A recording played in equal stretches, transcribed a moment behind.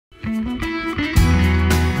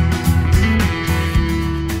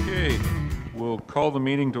call the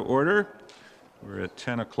meeting to order. We're at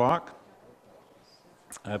 10 o'clock.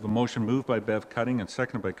 I have a motion moved by Bev Cutting and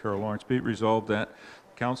seconded by Carol Lawrence. Be it resolved that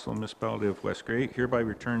Council and Municipality of West Grey hereby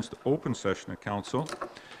returns to open session of Council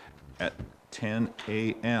at 10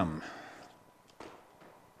 a.m.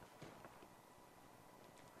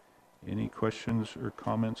 Any questions or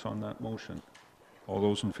comments on that motion? All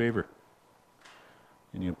those in favor?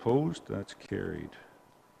 Any opposed? That's carried.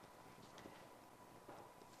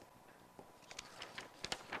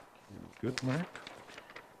 Good, Mark.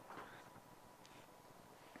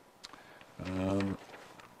 And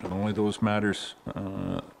only those matters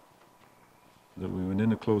that we went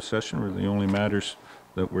into closed session were the only matters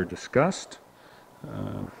that were discussed,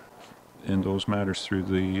 and those matters through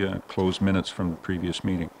the closed minutes from the previous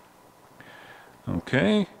meeting.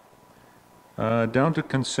 Okay. Down to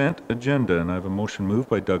consent agenda, and I have a motion moved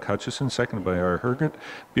by Doug Hutchison, seconded by R. Hergert.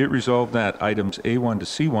 Be it resolved that items A1 to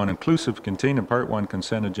C1, inclusive, contained in Part 1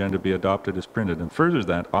 consent agenda, be adopted as printed, and further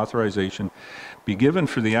that authorization be given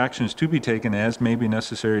for the actions to be taken as may be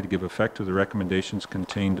necessary to give effect to the recommendations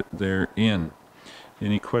contained therein.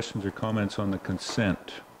 Any questions or comments on the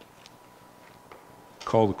consent?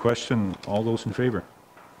 Call the question. All those in favor?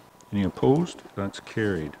 Any opposed? That's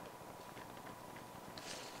carried.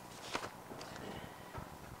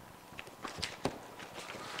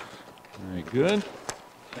 Very good.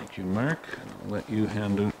 Thank you, Mark. I'll let you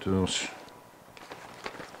hand out those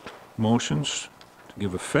motions to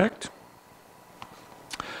give effect.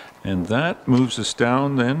 And that moves us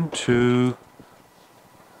down then to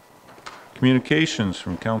communications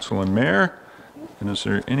from Council and Mayor. And is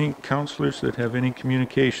there any councillors that have any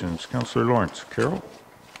communications? Councillor Lawrence. Carol?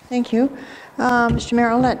 Thank you. Mr.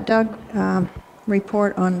 Mayor, I'll let Doug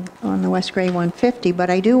report on the West Grey 150, but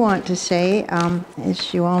I do want to say,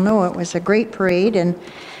 as you all know, it was a great parade, and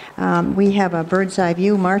we have a bird's eye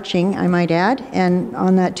view marching, I might add, and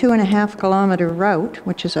on that 2.5 kilometer route,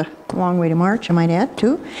 which is a long way to march, I might add,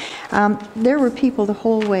 too, there were people the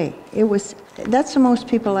whole way. That's the most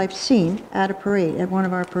people I've seen at a parade, at one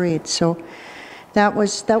of our parades, so that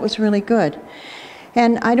was really good.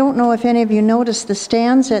 And I don't know if any of you noticed the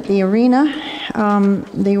stands at the arena.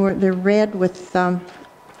 They're red with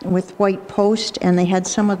white post, and they had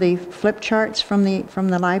some of the flip charts from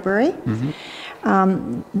the library.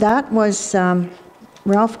 Mm-hmm. That was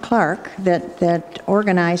Ralph Clark that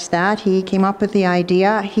organized that. He came up with the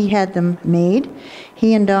idea. He had them made.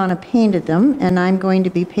 He and Donna painted them, and I'm going to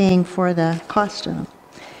be paying for the cost of them.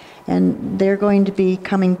 And they're going to be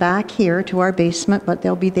coming back here to our basement, but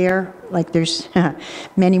they'll be there, like there's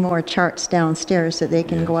many more charts downstairs that they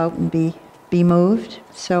can go out and be moved.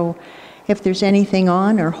 So if there's anything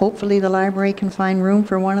on, or hopefully the library can find room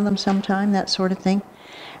for one of them sometime, that sort of thing.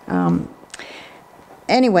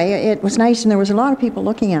 Anyway, it was nice, and there was a lot of people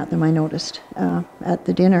looking at them, I noticed, at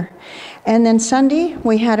the dinner. And then Sunday,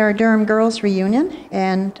 we had our Durham Girls reunion,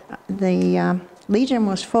 and the Legion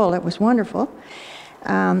was full. It was wonderful.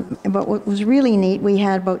 But what was really neat, we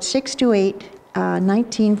had about 6 to 8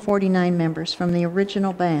 1949 members from the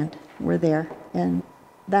original band were there, and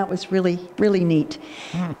that was really, really neat.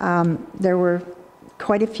 There were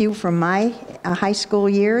quite a few from my high school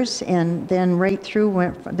years, and then right through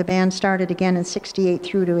when the band started again in 68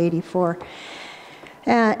 through to 84.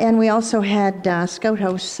 And we also had Scout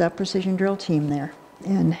House Precision Drill Team there,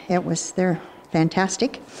 and they're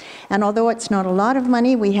fantastic. And although it's not a lot of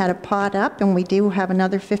money, we had a pot up, and we do have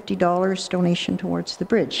another $50 donation towards the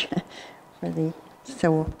bridge.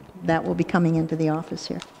 So that will be coming into the office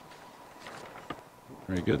here.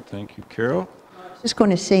 Very good. Thank you, Carol. I was just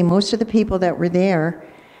going to say, most of the people that were there,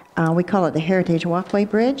 we call it the Heritage Walkway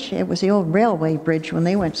Bridge. It was the old railway bridge when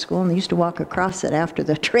they went to school, and they used to walk across it after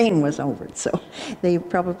the train was over. So they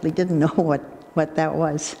probably didn't know what that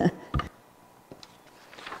was.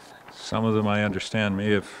 Some of them, I understand, may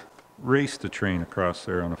have raced the train across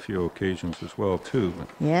there on a few occasions as well, too.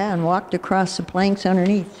 Yeah, and walked across the planks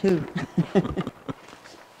underneath, too.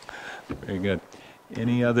 Very good.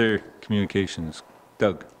 Any other communications?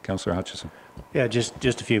 Doug, Councillor Hutchison. Yeah, just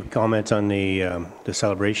a few comments on the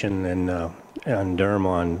celebration in Durham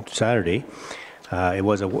on Saturday. It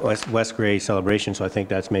was a West Grey celebration, so I think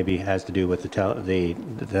that's maybe has to do with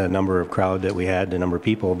the number of crowd that we had, the number of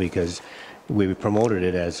people, because we promoted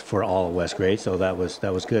it as for all of West Grey, so that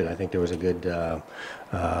was good. I think there was a good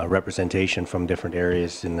representation from different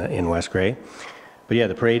areas in West Grey. But yeah,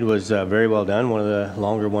 the parade was very well done. One of the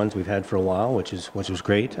longer ones we've had for a while, which was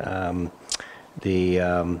great.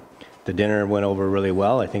 The dinner went over really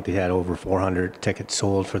well. I think they had over 400 tickets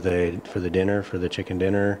sold for the dinner, for the chicken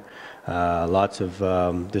dinner. Lots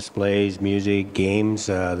of displays, music, games.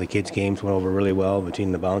 The kids' games went over really well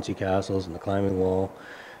between the bouncy castles and the climbing wall.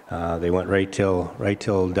 They went right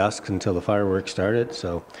till dusk until the fireworks started.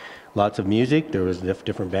 So lots of music. There was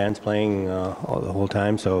different bands playing the whole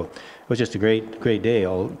time. So it was just a great day,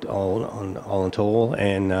 all in total.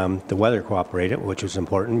 And the weather cooperated, which was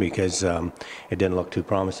important because it didn't look too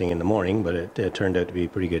promising in the morning, but it turned out to be a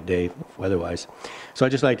pretty good day weather-wise. So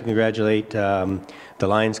I'd just like to congratulate the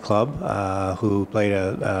Lions Club, who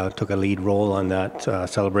took a lead role on that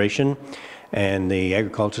celebration, and the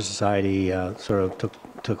Agriculture Society sort of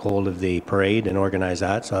took hold of the parade and organized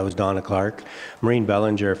that. So I was Donna Clark. Maureen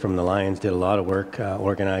Bellinger from the Lions did a lot of work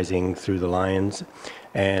organizing through the Lions,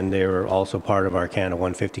 and they were also part of our Canada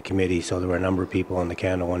 150 committee. So there were a number of people on the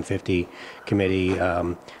Canada 150 committee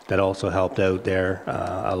that also helped out there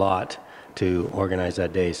a lot to organize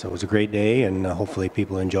that day. So it was a great day, and hopefully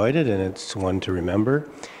people enjoyed it, and it's one to remember.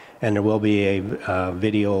 And there will be a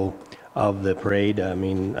video of the parade. I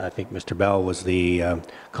mean, I think Mr. Bell was the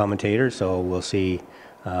commentator, so we'll see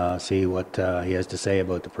what he has to say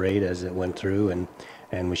about the parade as it went through,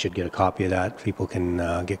 and we should get a copy of that. People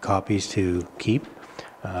can get copies to keep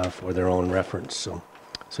for their own reference. So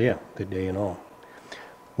yeah, good day and all.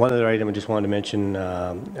 One other item I just wanted to mention,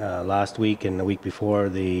 last week and the week before,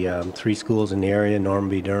 the 3 schools in the area,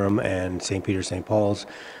 Normanby, Durham, and St. Peter, St. Paul's,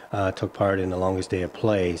 took part in the longest day of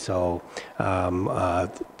play. So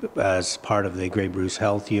as part of the Grey Bruce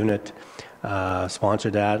Health Unit,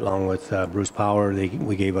 sponsored that along with Bruce Power.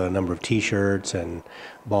 We gave a number of T-shirts and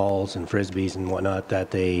balls and frisbees and whatnot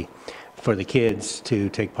for the kids to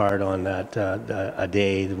take part on that a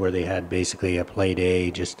day where they had basically a play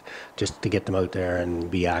day, just to get them out there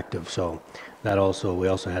and be active. So we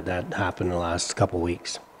also had that happen in the last couple of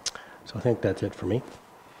weeks. So I think that's it for me.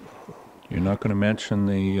 You're not going to mention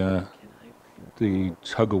the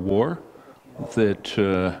tug of war that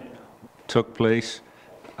took place.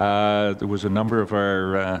 There was a number of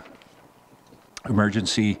our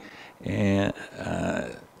emergency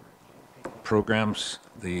programs,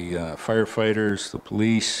 the firefighters, the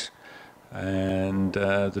police, and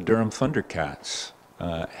the Durham Thundercats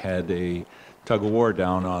had a tug of war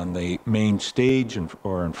down on the main stage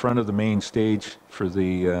or in front of the main stage for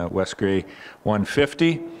the West Grey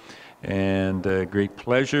 150. And great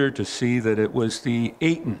pleasure to see that it was the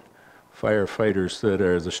Ayton firefighters that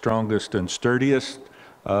are the strongest and sturdiest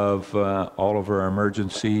of all of our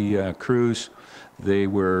emergency crews. They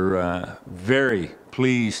were very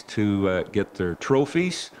pleased to get their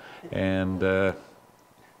trophies and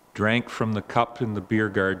drank from the cup in the beer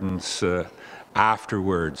gardens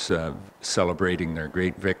afterwards, celebrating their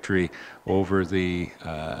great victory over the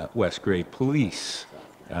West Grey Police.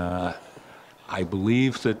 I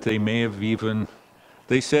believe that they may have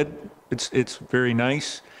they said it's very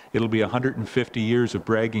nice. It'll be 150 years of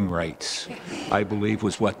bragging rights, I believe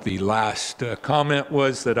was what the last comment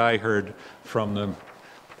was that I heard from them.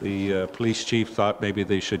 The police chief thought maybe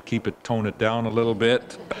they should tone it down a little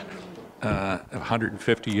bit.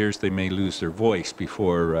 150 years, they may lose their voice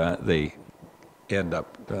before they end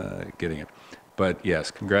up getting it. But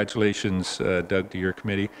yes, congratulations, Doug, to your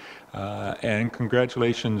committee. And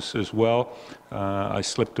congratulations as well. I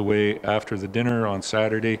slipped away after the dinner on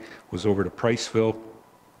Saturday, was over to Priceville.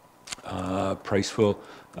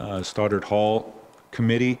 Stoddard Hall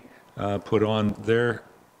Committee put on their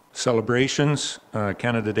celebrations,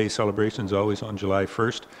 Canada Day celebrations, always on July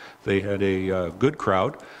 1st. They had a good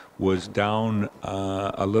crowd, was down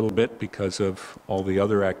a little bit because of all the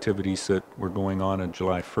other activities that were going on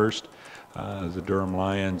July 1st. The Durham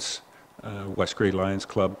Lions, West Grey Lions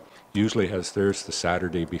Club usually has theirs the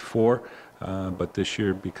Saturday before, but this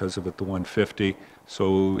year, because of it, the 150.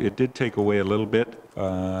 So it did take away a little bit,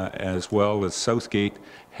 as well as Southgate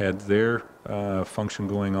had their function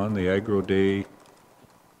going on, the Agro Day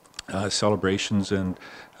celebrations and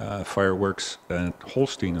fireworks at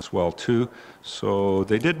Holstein as well too. So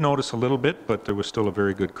they did notice a little bit, but there was still a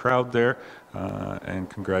very good crowd there. And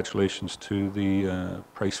congratulations to the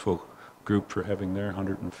Priceville group for having their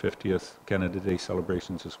 150th Canada Day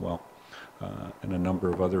celebrations as well, and a number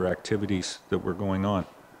of other activities that were going on.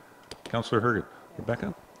 Councillor Herget.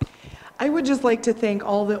 Rebecca? I would just like to thank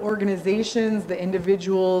all the organizations, the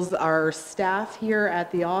individuals, our staff here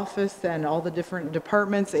at the office, and all the different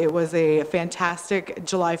departments. It was a fantastic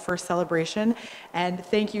July 1st celebration, and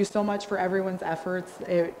thank you so much for everyone's efforts.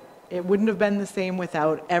 It wouldn't have been the same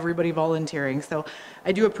without everybody volunteering. So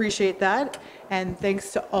I do appreciate that, and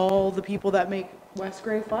thanks to all the people that make West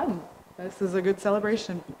Grey fun. This is a good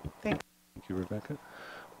celebration. Thanks. Thank you, Rebecca.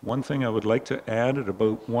 One thing I would like to add, at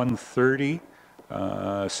about 1:30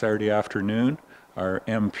 Saturday afternoon, our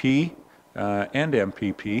MP and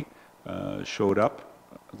MPP showed up.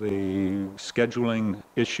 The scheduling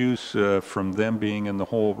issues from them being in the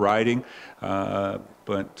whole riding,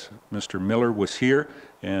 but Mr. Miller was here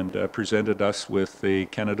and presented us with the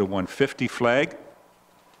Canada 150 flag.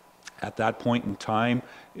 At that point in time,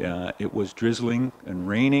 it was drizzling and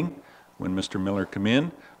raining when Mr. Miller came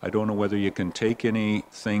in. I don't know whether you can take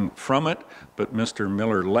anything from it, but Mr.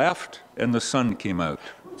 Miller left and the sun came out.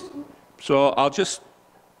 So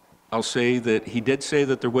I'll say that he did say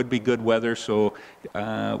that there would be good weather, so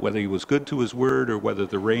whether he was good to his word or whether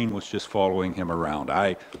the rain was just following him around.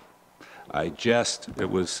 It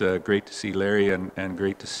was great to see Larry and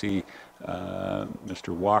great to see Mr.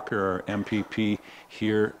 Walker, our MPP,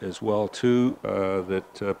 here as well too,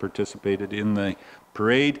 that participated in the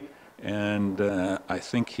parade. And I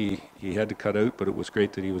think he had to cut out, but it was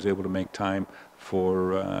great that he was able to make time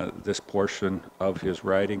for this portion of his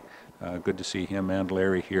riding. Good to see him and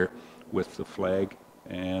Larry here with the flag.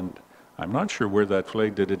 And I'm not sure where that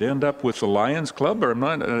flag, did it end up with the Lions Club or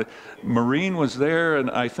not? Maureen was there, and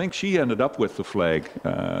I think she ended up with the flag.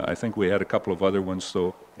 I think we had a couple of other ones,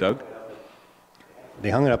 so Doug? They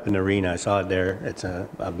hung it up in the arena. I saw it there. It's a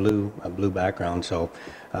blue background, so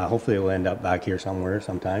hopefully it will end up back here somewhere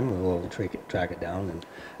sometime. We'll track it down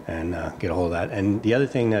and get a hold of that. And the other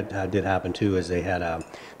thing that did happen too is they had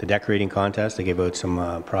the decorating contest. They gave out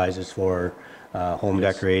some prizes for home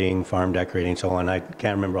decorating, farm decorating, so on. I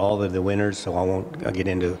can't remember all of the winners, so I won't get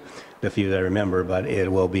into the few that I remember, but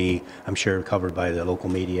it will be, I'm sure, covered by the local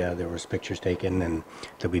media. There was pictures taken and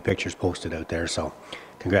there'll be pictures posted out there, so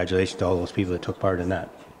congratulations to all those people that took part in that.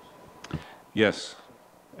 Yes,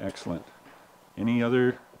 excellent. Any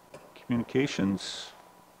other communications?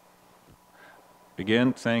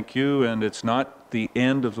 Again, thank you, and it's not the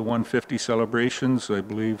end of the 150 celebrations. I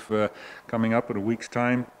believe coming up in a week's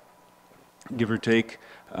time, give or take,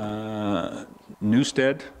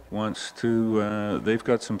 Newstead wants to, they've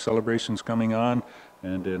got some celebrations coming on,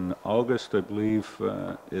 and in August, I believe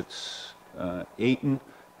it's Ayton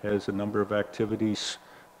has a number of activities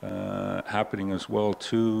happening as well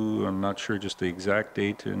too. I'm not sure just the exact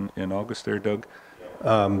date in August there, Doug.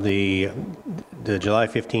 The July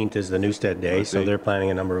 15th is the Newstead Day, so they're planning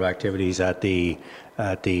a number of activities at the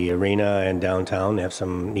arena and downtown. They have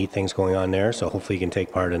some neat things going on there, so hopefully you can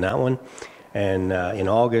take part in that one. And in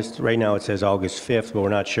August, right now it says August 5th, but we're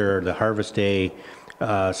not sure. The Harvest Day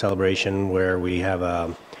celebration, where we have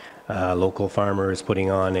a local farmer is putting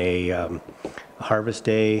on a Harvest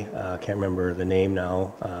Day. Can't remember the name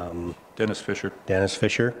now. Dennis Fisher. Dennis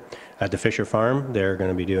Fisher at the Fisher Farm. They're going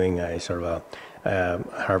to be doing a sort of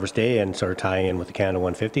a Harvest Day and sort of tying in with the Canada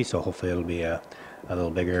 150. So hopefully it'll be a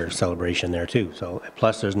little bigger celebration there too. So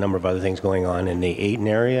plus there's a number of other things going on in the Ayton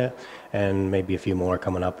area, and maybe a few more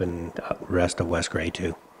coming up in the rest of West Grey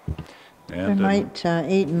too. And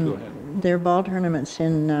Ayton, their ball tournaments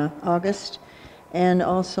in August, and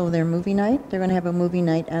also their movie night. They're going to have a movie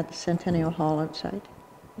night at the Centennial Hall outside.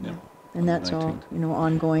 Yeah. And that's all,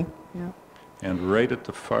 ongoing. Yeah. And right at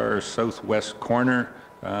the far southwest corner,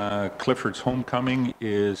 Clifford's Homecoming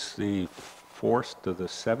is the 4th to the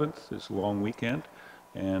 7th, is a long weekend.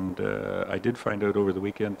 And I did find out over the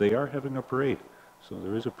weekend they are having a parade. So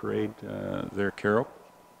there is a parade there, Carol,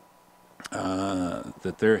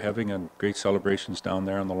 that they're having, and great celebrations down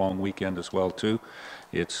there on the long weekend as well too.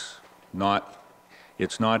 It's not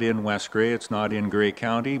in West Grey, it's not in Grey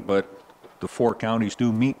County, but the 4 counties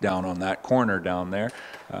do meet down on that corner down there,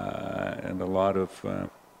 and a lot of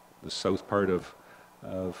the south part of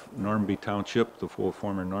Normanby Township, the full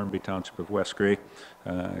former Normanby Township of West Grey,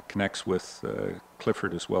 connects with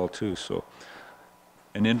Clifford as well too. So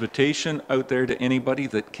an invitation out there to anybody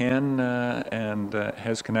that can and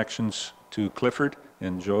has connections to Clifford.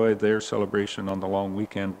 Enjoy their celebration on the long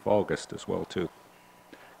weekend of August as well too.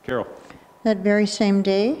 Carol. That very same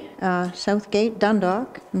day, Southgate,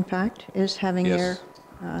 Dundalk, in fact, is having their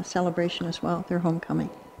celebration as well, their homecoming.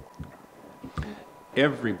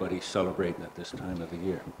 Everybody's celebrating at this time of the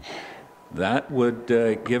year. That would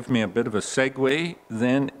give me a bit of a segue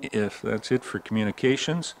then, if that's it for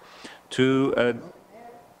communications, to...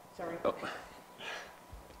 Sorry. Oh.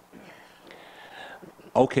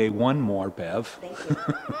 Okay, one more, Bev. Thank you.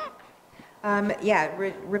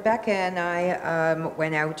 Rebecca and I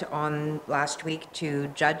went out on last week to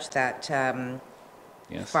judge that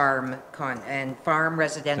farm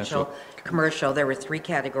residential, commercial. There were 3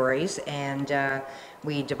 categories, and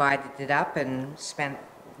we divided it up and spent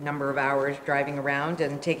a number of hours driving around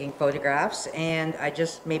and taking photographs. And I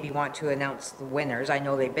just maybe want to announce the winners. I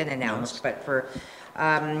know they've been announced, but for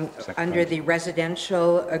under the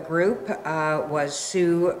residential group was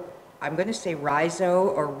Sue I'm going to say Rizo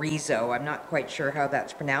or Rizo, I'm not quite sure how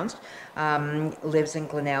that's pronounced, lives in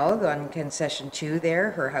Glenelg on concession 2 there.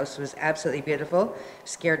 Her house was absolutely beautiful.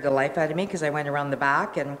 Scared the life out of me because I went around the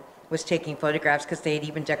back and was taking photographs because they had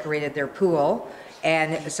even decorated their pool.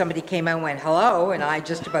 And somebody came out and went, hello, and I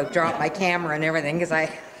just about dropped my camera and everything because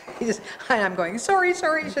and I'm going, sorry, you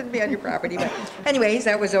shouldn't be on your property. But anyways,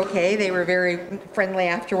 that was okay. They were very friendly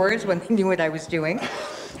afterwards when they knew what I was doing.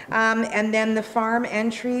 And then the farm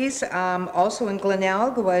entries, also in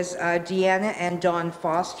Glenelg, was Deanna and Don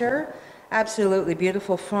Foster. Absolutely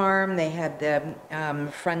beautiful farm. They had the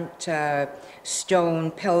front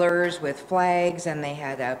stone pillars with flags, and they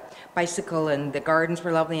had a bicycle, and the gardens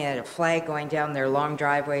were lovely. They had a flag going down their long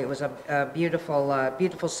driveway. It was a beautiful,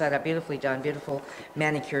 beautiful setup, beautifully done, beautiful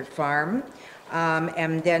manicured farm.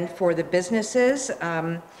 And then for the businesses,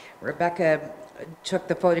 Rebecca took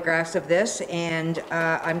the photographs of this, and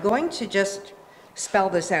I'm going to just spell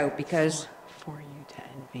this out because... For you to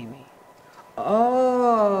envy me.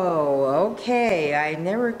 Oh, okay. I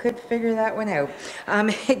never could figure that one out.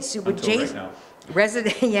 It's right now.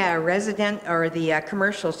 resident, or the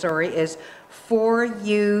commercial, sorry, is for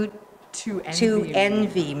you To to envy me.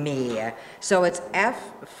 envy me. So it's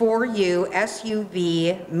F4U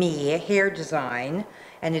SUV me hair design,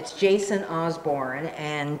 and it's Jason Osborne,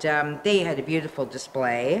 and they had a beautiful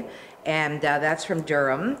display, and that's from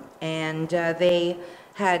Durham, and they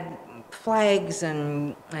had flags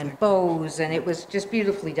and bows, and it was just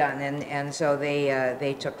beautifully done, and so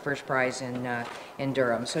they took first prize in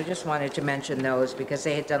Durham. So just wanted to mention those because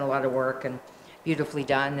they had done a lot of work and beautifully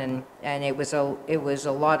done, and it was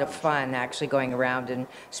a lot of fun actually going around and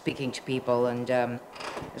speaking to people, and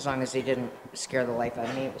as long as they didn't scare the life out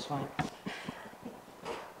of me, it was fine.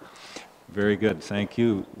 Very good. Thank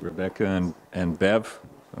you, Rebecca and Bev,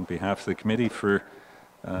 on behalf of the committee for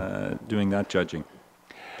doing that judging.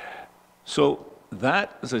 So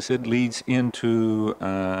that, as I said, leads into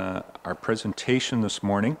our presentation this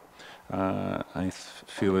morning. I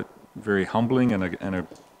feel it very humbling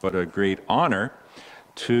but a great honor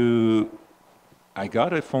I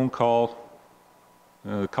got a phone call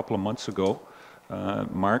a couple of months ago,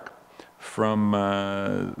 Mark, from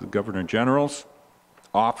the Governor General's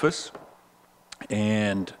office,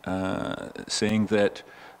 and saying that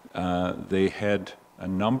they had a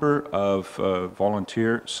number of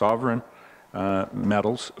volunteer sovereign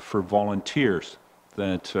medals for volunteers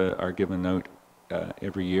that are given out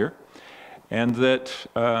every year, and that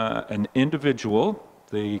an individual,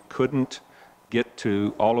 they couldn't get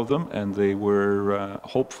to all of them, and they were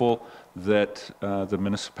hopeful that the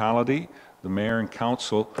municipality, the mayor and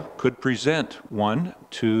council, could present one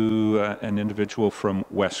to an individual from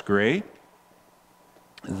West Grey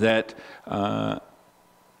that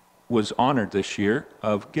was honored this year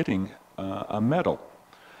of getting a medal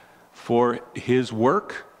for his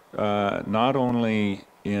work, not only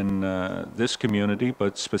in this community,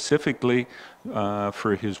 but specifically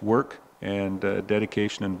for his work and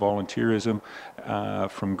dedication and volunteerism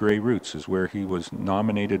from Grey Roots is where he was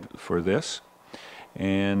nominated for this.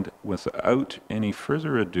 And without any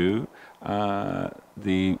further ado,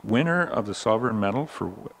 the winner of the Sovereign Medal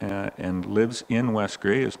for and lives in West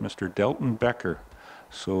Grey is Mr. Delton Becker.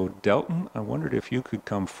 So Delton, I wondered if you could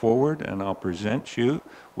come forward, and I'll present you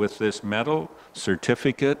with this medal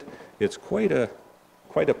certificate. It's quite a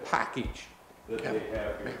package that they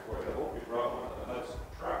have here for you. I hope you brought one of the Hudson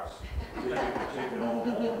trucks so you can take it all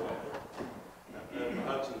home. And the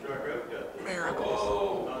Hudson truck I've got there.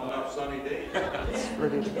 Oh, not enough sunny days. It's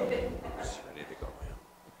ready to go. It's ready to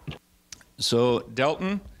go. So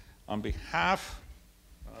Delton, on behalf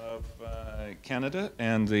of Canada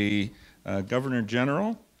and the Governor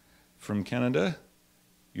General from Canada,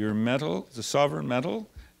 your medal, the Sovereign Medal,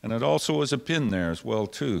 and it also has a pin there as well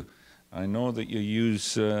too. I know that you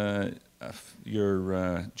use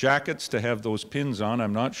your jackets to have those pins on.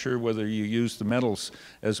 I'm not sure whether you use the medals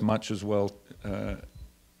as much as well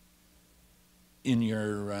in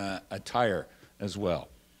your attire as well.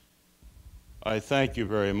 I thank you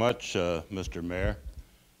very much, Mr. Mayor.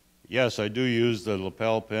 Yes, I do use the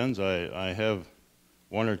lapel pins. I have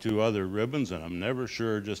one or two other ribbons, and I'm never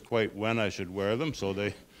sure just quite when I should wear them, so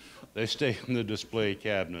they stay in the display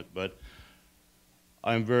cabinet. But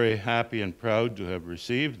I'm very happy and proud to have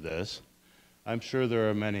received this. I'm sure there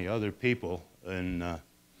are many other people in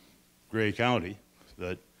Grey County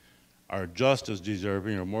that are just as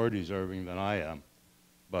deserving or more deserving than I am.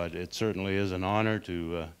 But it certainly is an honor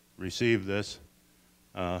to receive this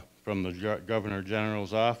from the Governor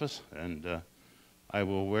General's office, and I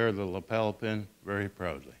will wear the lapel pin very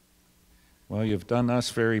proudly. Well, you've done us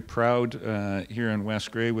very proud here in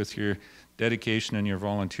West Grey with your dedication and your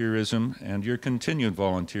volunteerism and your continued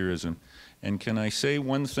volunteerism. And can I say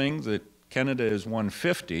one thing, that Canada is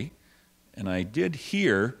 150, and I did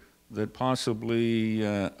hear that possibly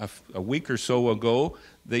a week or so ago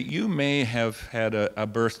that you may have had a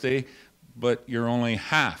birthday, but you're only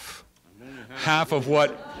half of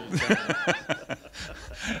what.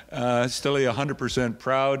 Still 100%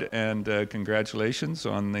 proud, and congratulations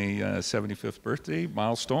on the 75th birthday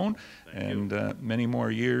milestone. Thank you. Many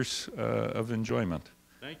more years of enjoyment.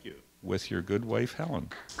 Thank you. With your good wife, Helen.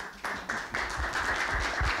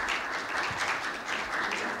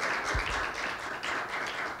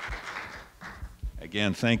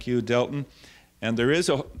 Again, thank you, Delton. And there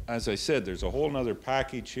is, as I said, there's a whole other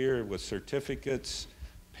package here with certificates,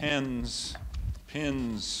 pens,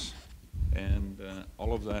 pins, and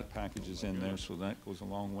all of that package is in there, so that goes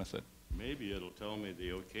along with it. Maybe it'll tell me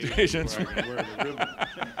the occasion where I can wear the ribbon.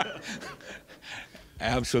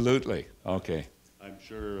 Absolutely. Okay. I'm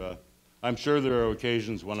sure there are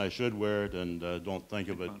occasions when I should wear it and don't think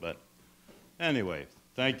of it, but anyway,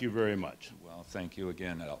 thank you very much. Well, thank you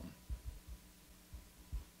again, Elton.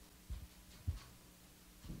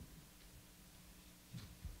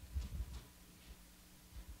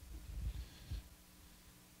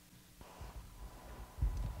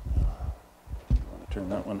 Turn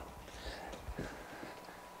that one.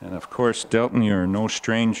 And of course, Delton, you're no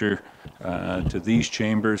stranger to these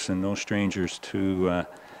chambers and no strangers to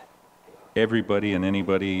everybody and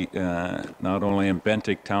anybody, not only in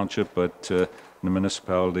Bentinck Township, but in the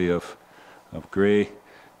municipality of Grey.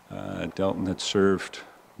 Delton had served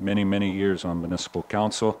many, many years on municipal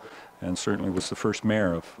council and certainly was the first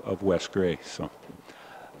mayor of West Grey. So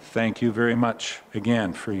thank you very much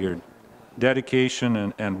again for your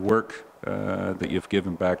dedication and work that you've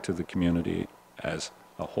given back to the community as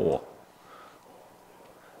a whole.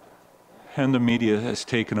 And the media has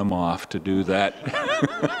taken him off to do that.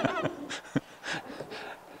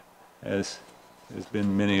 As there's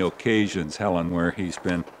been many occasions, Helen, where he's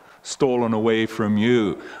been stolen away from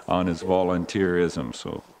you on his volunteerism.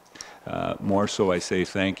 So more so I say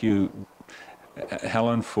thank you,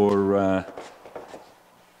 Helen, for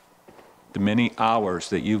the many hours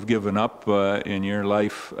that you've given up in your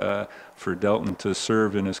life for Delton to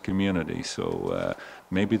serve in his community. So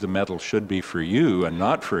maybe the medal should be for you and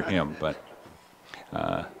not for him, but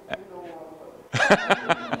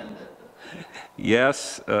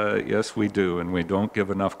yes, yes we do, and we don't give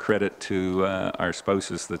enough credit to our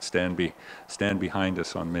spouses that stand behind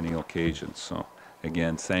us on many occasions. So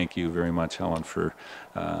again, thank you very much, Helen, for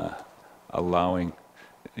allowing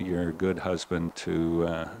your good husband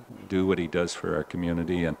to do what he does for our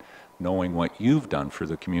community, and knowing what you've done for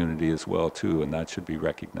the community as well too, and that should be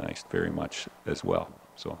recognized very much as well.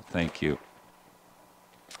 So thank you.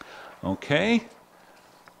 Okay,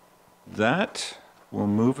 that will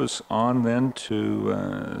move us on then to,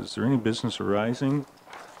 is there any business arising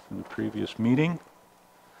from the previous meeting?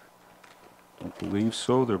 I don't believe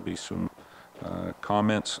so. There'll be some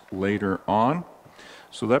comments later on.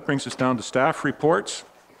 So that brings us down to staff reports.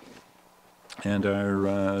 And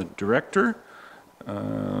our director,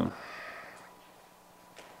 and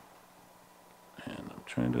I'm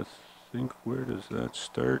trying to think, where does that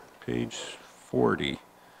start? Page 40.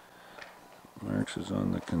 Marks is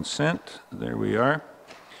on the consent. There we are.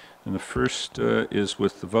 And the first is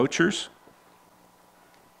with the vouchers.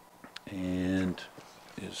 And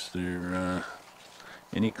is there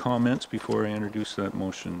any comments before I introduce that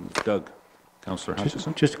motion? Doug. Councillor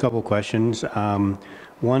Hutchison? Just a couple of questions.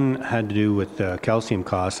 One had to do with calcium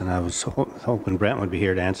costs, and I was hoping Brent would be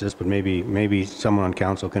here to answer this, but maybe someone on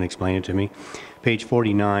council can explain it to me. Page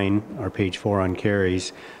 49, or page 4 on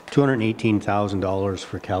carries, $218,000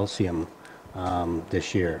 for calcium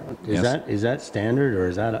this year. Is that standard, or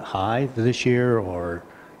is that high this year, or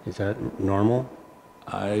is that normal?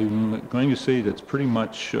 I'm going to say that's pretty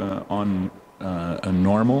much on a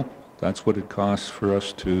normal. That's what it costs for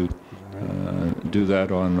us to do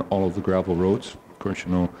that on all of the gravel roads. Of course,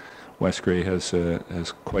 you know, West Grey has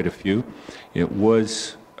quite a few. It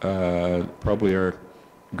was probably our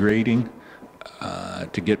grading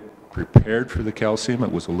to get prepared for the calcium.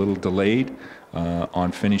 It was a little delayed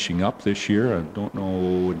on finishing up this year. I don't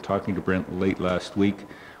know, in talking to Brent late last week,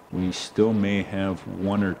 we still may have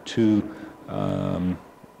 1 or 2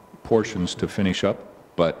 portions to finish up,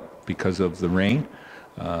 but because of the rain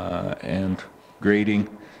and grading,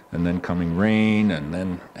 and then coming rain, and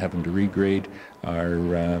then having to regrade,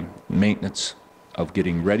 our maintenance of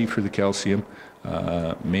getting ready for the calcium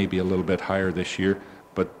may be a little bit higher this year,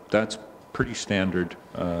 but that's pretty standard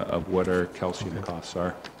of what our calcium costs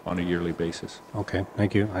are on a yearly basis. Okay,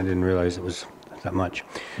 thank you. I didn't realize it was that much.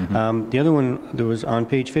 The other one, there was on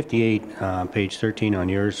page 58, page 13 on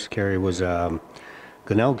yours, Carrie, was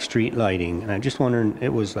Glenelg Street lighting, and I just wondered, it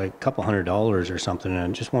was like a couple $100 or something, and I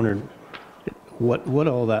just wondered what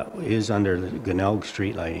all that is under the Glenelg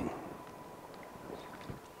Street lighting.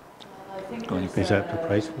 I think Is that the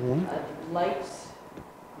price for one? Lights,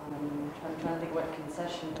 I'm trying to think what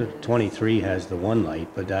concession. The 23 has the one light,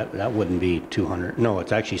 but that wouldn't be 200. No,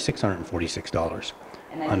 it's actually $646.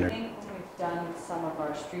 And I think when we've done some of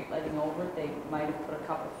our street lighting over, they might have put a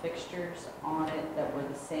couple fixtures on it that were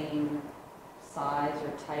the same size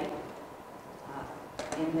or type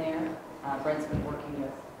in there. Brent's been working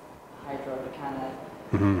with Hydro to kind of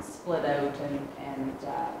split out and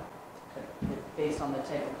based on the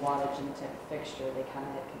type of wattage and the type of fixture, they kind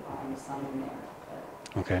of had combined some in there. But.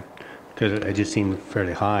 Okay. Because it just seemed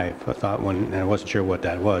fairly high. I thought and I wasn't sure what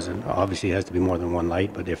that was. And obviously it has to be more than one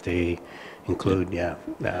light, but if they include,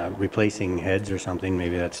 replacing heads or something,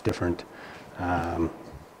 maybe that's different.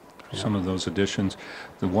 Some of those additions.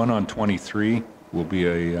 The one on 23 will be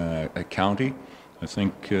a county. I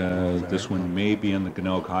think this one may be in the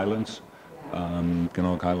Glenelg Highlands,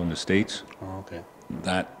 Glenelg Highland Estates. Oh, okay.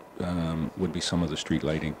 That would be some of the street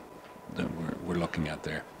lighting that we're looking at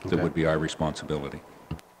there. That would be our responsibility.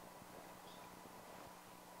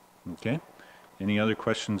 Okay. Any other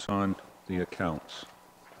questions on the accounts?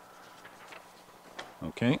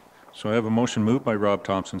 Okay. So I have a motion moved by Rob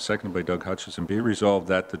Thompson, seconded by Doug Hutchison. Be it resolved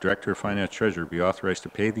that the Director of Finance Treasurer be authorized to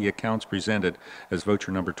pay the accounts presented as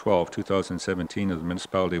voucher number 12, 2017 of the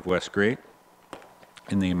Municipality of West Grey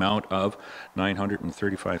in the amount of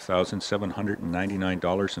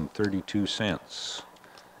 $935,799.32.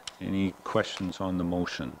 Any questions on the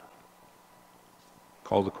motion?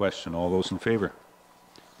 Call the question. All those in favor?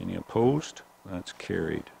 Any opposed? That's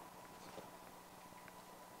carried.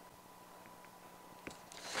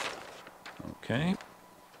 Okay.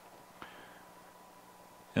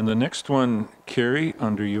 And the next one, Carrie,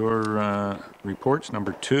 under your reports,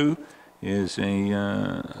 number 2, is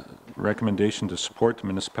a recommendation to support the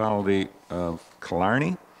Municipality of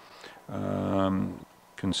Killarney on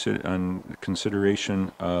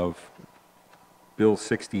consideration of Bill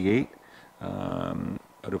 68,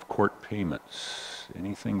 out-of-court payments.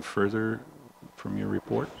 Anything further from your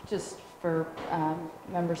report? Just for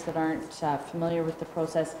members that aren't familiar with the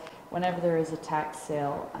process, whenever there is a tax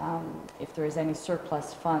sale, if there is any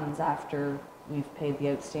surplus funds after we've paid the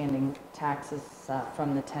outstanding taxes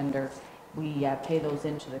from the tender, we pay those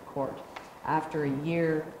into the court. After a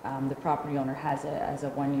year, the property owner has a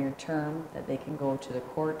one-year term that they can go to the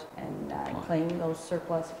court and claim those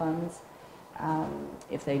surplus funds.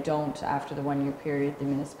 If they don't, after the one-year period, the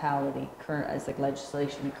municipality, as the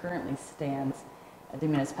legislation currently stands, the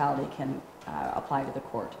municipality can apply to the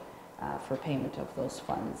court for payment of those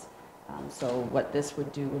funds. So what this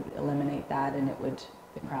would do would eliminate that, and the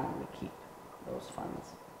Crown would keep those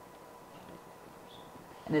funds.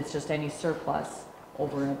 And it's just any surplus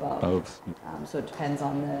over and above. So it depends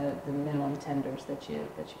on the minimum tenders that you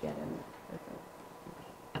get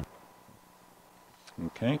in.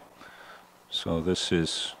 Okay. So this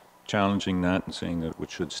is challenging that and saying that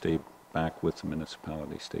it should stay back with the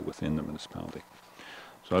municipality, stay within the municipality.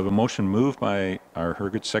 So I have a motion moved by our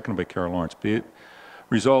Herget, seconded by Carol Lawrence. Be it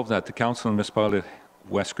resolved that the Council of the Municipality of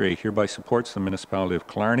West Grey hereby supports the Municipality of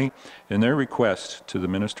Killarney in their request to the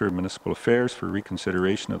Minister of Municipal Affairs for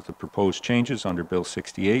reconsideration of the proposed changes under Bill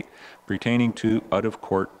 68 pertaining to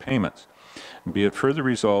out-of-court payments. And be it further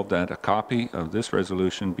resolved that a copy of this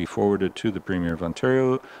resolution be forwarded to the Premier of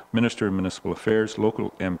Ontario, Minister of Municipal Affairs,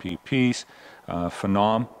 local MPPs,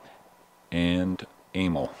 Phenom, and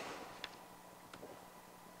AMO.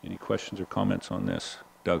 Any questions or comments on this?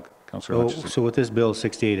 Doug, Councillor Hutchison. So with this Bill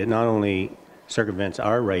 68, it not only circumvents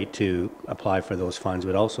our right to apply for those funds,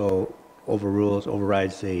 but also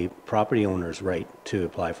overrides the property owner's right to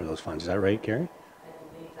apply for those funds. Is that right, Carrie? I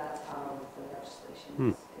believe that's how the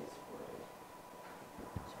legislation is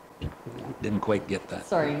worded. Didn't quite get that.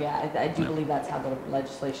 Sorry, yeah, I do believe that's how the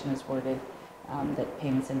legislation is worded, that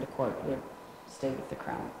payments into court would stay with the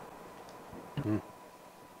Crown.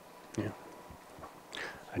 Yeah.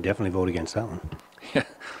 I definitely vote against that one. Yeah.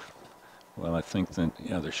 Well, I think that,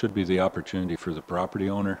 there should be the opportunity for the property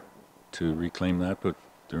owner to reclaim that, but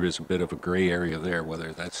there is a bit of a gray area there,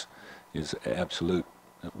 whether is absolute.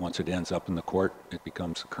 Once it ends up in the court, it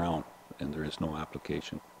becomes the Crown, and there is no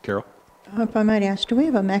application. Carol? If I might ask, do we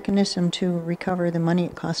have a mechanism to recover the money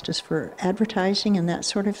it cost us for advertising and that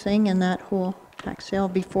sort of thing in that whole tax sale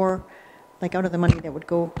before, like out of the money that would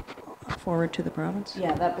go forward to the province?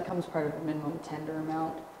 Yeah, that becomes part of the minimum tender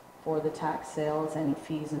amount for the tax sales, any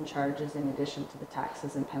fees and charges in addition to the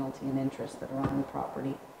taxes and penalty and interest that are on the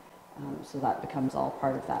property. So that becomes all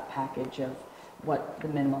part of that package of what the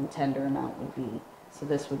minimum tender amount would be. So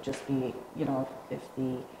this would just be, you know, if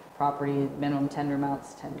the property minimum tender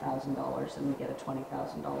amount's $10,000 and we get a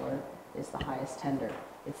 $20,000 is the highest tender,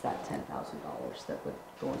 it's that $10,000 that would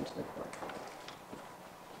go into the court.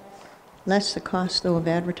 Less the cost, though, of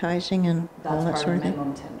advertising and all that That's part sort of of the thing?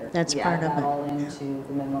 minimum tender. That's We part add of that it. all into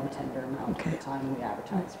the minimum tender amount at Okay. the time we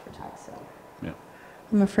advertise for tax sale. Yeah.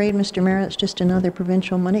 I'm afraid, Mr. Mayor, it's just another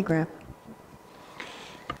provincial money grab.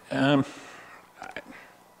 Yeah.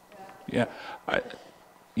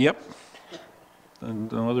 Yep.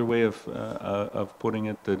 And another way of putting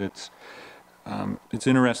it, that it's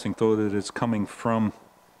interesting, though, that it's coming from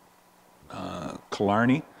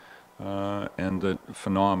Killarney, and the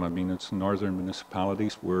phenom. I mean, it's northern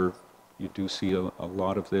municipalities where you do see a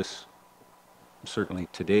lot of this, certainly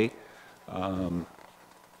today, and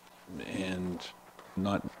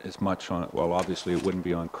not as much on, well, obviously it wouldn't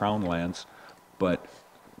be on Crown lands, but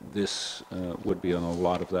this would be on a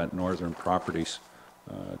lot of that northern properties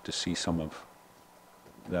to see some of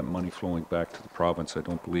that money flowing back to the province. I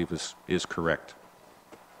don't believe is correct.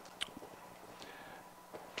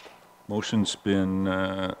 Motion's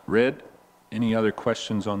been read. Any other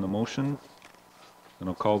questions on the motion? Then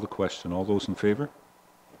I'll call the question. All those in favor?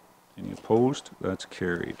 Any opposed? That's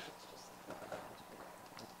carried.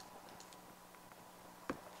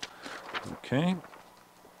 Okay.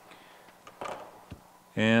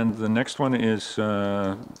 And the next one is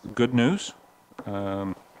good news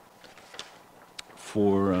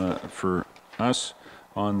for us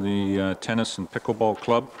on the tennis and pickleball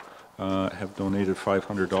club. Have donated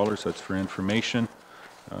 $500. That's for information.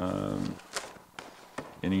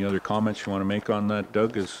 Any other comments you want to make on that,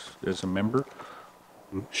 Doug, as a member?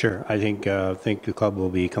 Sure. I think the club will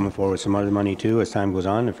be coming forward with some other money too as time goes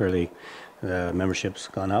on. The membership's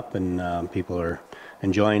gone up and people are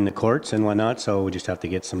enjoying the courts and whatnot. So we just have to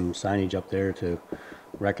get some signage up there to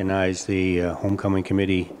recognize the homecoming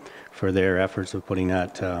committee for their efforts of putting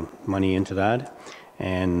that money into that,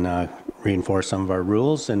 and reinforce some of our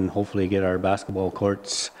rules and hopefully get our basketball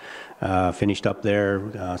courts finished up there,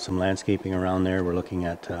 some landscaping around there. We're looking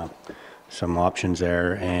at some options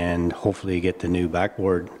there, and hopefully get the new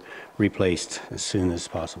backboard replaced as soon as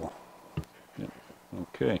possible. Yeah.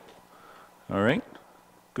 Okay. All right.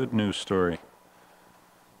 Good news story.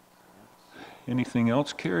 Anything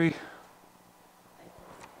else, Carrie?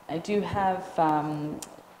 I do have,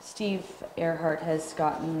 Steve Earhart has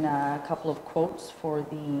gotten a couple of quotes for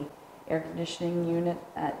the air conditioning unit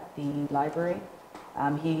at the library.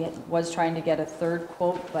 He was trying to get a third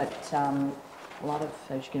quote, but a lot of,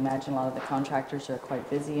 as you can imagine, a lot of the contractors are quite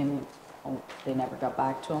busy and they never got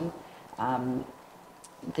back to him.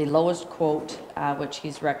 The lowest quote, which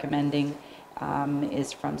he's recommending,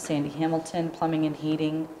 is from Sandy Hamilton Plumbing and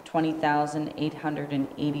Heating,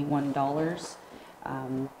 $20,881.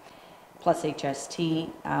 Plus HST.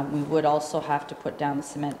 We would also have to put down the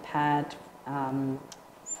cement pad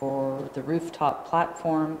for the rooftop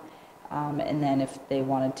platform, and then if they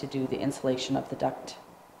wanted to do the insulation of the ducting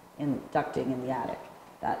in the attic,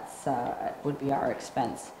 that's would be our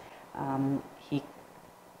expense.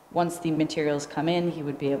 Once the materials come in, he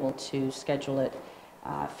would be able to schedule it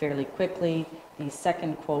fairly quickly. The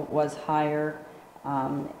second quote was higher,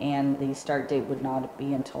 and the start date would not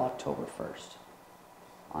be until October 1st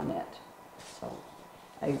on it. So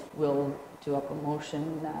I will do up a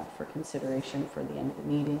motion for consideration for the end of the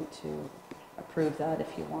meeting to approve that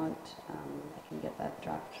if you want. I can get that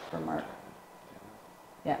draft for Mark.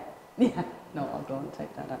 Yeah, yeah, no, I'll go and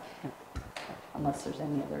type that up, unless there's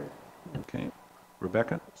any other. Okay.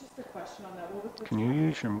 Rebecca? Just a question on that. What was the Can you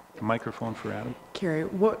use your microphone for Adam? Carrie,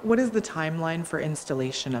 what is the timeline for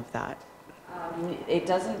installation of that? It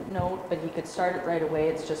doesn't note, but he could start it right away.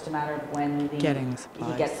 It's just a matter of when he gets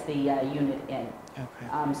the unit in.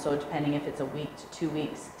 Okay. So depending if it's a week to 2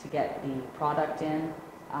 weeks to get the product in,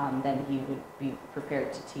 then he would be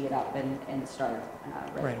prepared to tee it up and start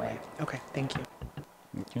right away. Okay, thank you.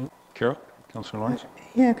 Okay. Carol? Councillor Lawrence?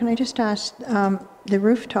 Yeah, can I just ask, the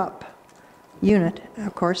rooftop unit,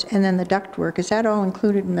 of course, and then the ductwork, is that all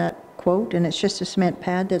included in that quote, and it's just a cement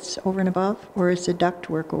pad that's over and above, or is the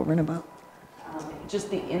ductwork over and above? Just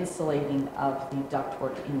the insulating of the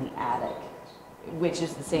ductwork in the attic, which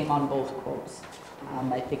is the same on both quotes.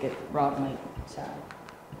 I think Rob might...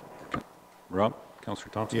 Rob?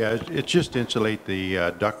 Councillor Thompson? Yeah, it's just to insulate the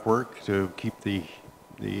ductwork to keep the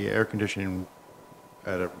air conditioning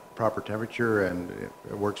at a proper temperature, and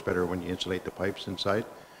it works better when you insulate the pipes inside.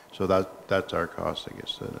 So that's our cost, I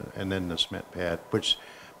guess. And then the cement pad, which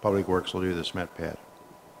Public Works will do the cement pad.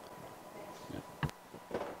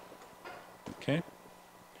 Okay.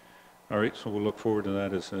 All right, so we'll look forward to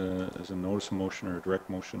that as a notice of motion or a direct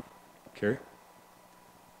motion. Carrie?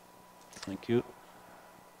 Thank you.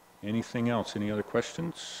 Anything else? Any other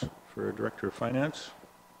questions for our Director of Finance?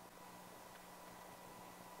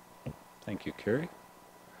 Thank you, Carrie.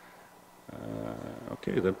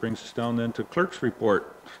 Okay, that brings us down then to Clerk's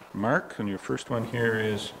report. Mark, and your first one here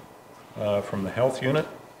is from the Health Unit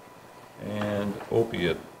and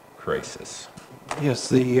opiate crisis. Yes,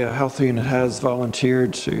 the Health Unit has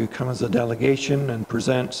volunteered to come as a delegation and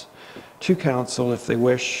present to Council, if they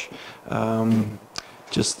wish,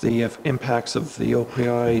 just the impacts of the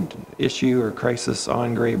opioid issue or crisis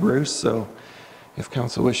on Grey Bruce. So if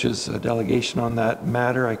Council wishes a delegation on that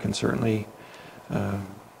matter, I can certainly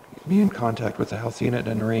be in contact with the Health Unit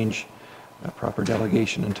and arrange a proper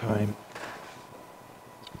delegation and time.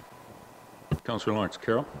 Councillor Lawrence.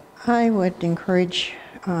 Carol? I would encourage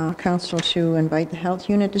Council to invite the Health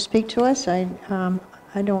Unit to speak to us. I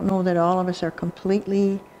don't know that all of us are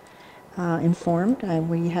completely informed.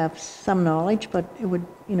 We have some knowledge, but it would,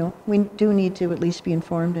 we do need to at least be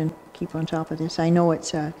informed and keep on top of this. I know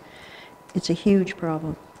it's a huge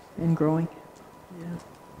problem and growing. Yeah.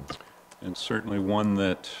 And certainly one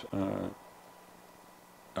that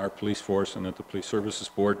our police force and at the Police Services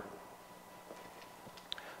Board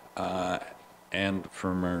and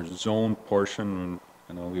from our zone portion,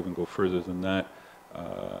 and I'll even go further than that,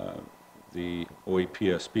 the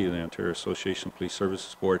OAPSB, the Ontario Association of Police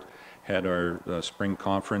Services Board, had our spring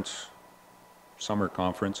conference, summer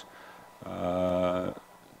conference,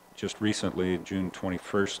 just recently, June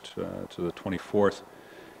 21st to the 24th,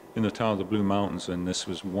 in the town of the Blue Mountains, and this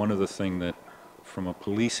was one of the things that, from a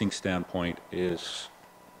policing standpoint, is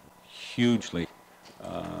hugely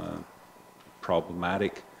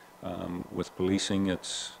problematic with policing.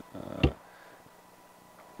 It's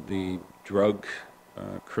the drug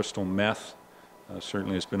crystal meth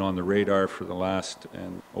certainly has been on the radar for the last,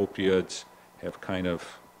 and opioids have kind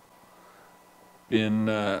of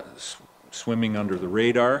been swimming under the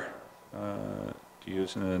radar, to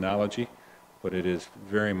use an analogy, but it is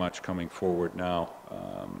very much coming forward now.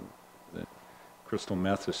 That crystal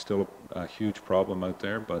meth is still a huge problem out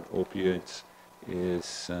there, but opioids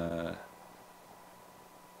is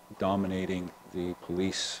dominating the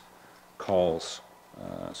police calls.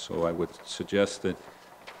 So I would suggest that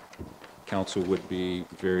Council would be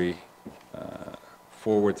very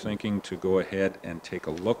forward-thinking to go ahead and take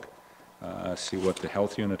a look, see what the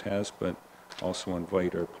Health Unit has, but also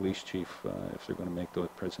invite our police chief, if they're going to make the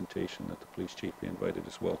presentation, that the police chief be invited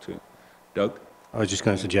as well too. Doug? I was just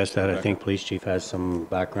going to suggest that. I think police chief has some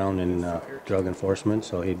background in drug enforcement,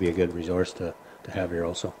 so he'd be a good resource to have here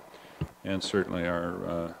also. And certainly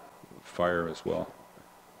our fire as well.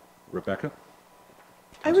 Rebecca?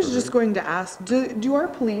 I was just going to ask, do our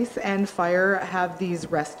police and fire have these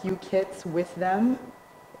rescue kits with them?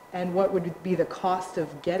 And what would be the cost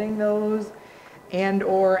of getting those? And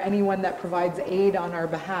or anyone that provides aid on our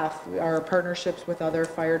behalf, our partnerships with other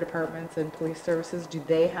fire departments and police services, do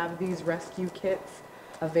they have these rescue kits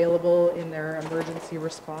available in their emergency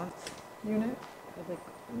response unit?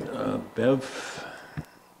 Bev,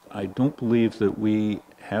 I don't believe that we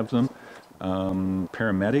have them.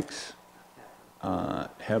 Paramedics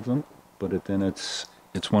have them, but then it's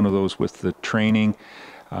one of those with the training.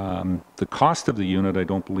 The cost of the unit, I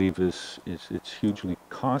don't believe it's hugely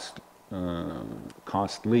costly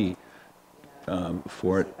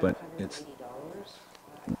for it, but it's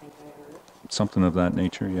something of that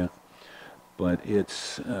nature, yeah. But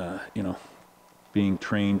it's being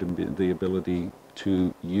trained and the ability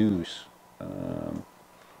to use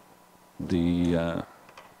the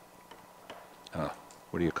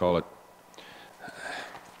what do you call it?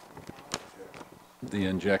 The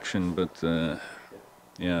injection, but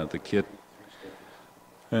yeah, the kit,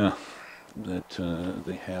 yeah, that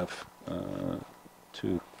they have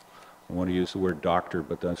to, I want to use the word doctor,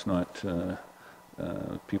 but that's not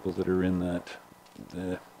people that are in that.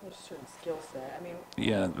 There's a certain skill set. I mean,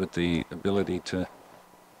 yeah, but the ability to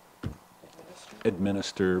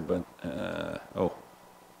administer, but oh,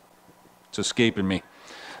 it's escaping me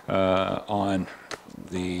on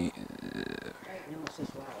the.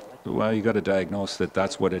 Well, you got to diagnose that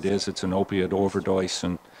that's what it is. It's an opiate overdose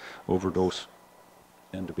and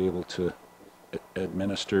to be able to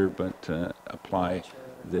administer, but apply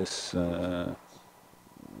this yeah,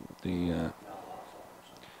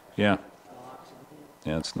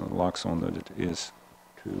 it's the naloxone that it is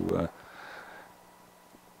to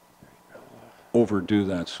overdo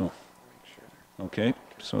that. So, okay,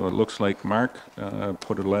 So it looks like Mark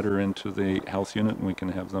put a letter into the health unit, and we can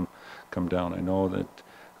have them come down. I know that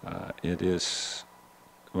it is,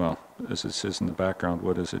 well, as it says in the background,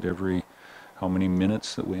 what is it, every how many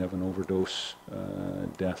minutes that we have an overdose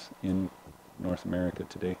death in North America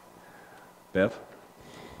today? Bev?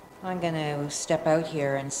 I'm going to step out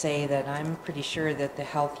here and say that I'm pretty sure that the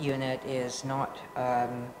health unit is not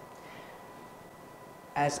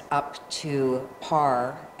as up to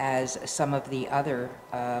par as some of the other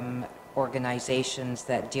organizations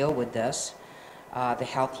that deal with this. The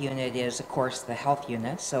health unit is, of course, the health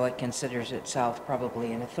unit, so it considers itself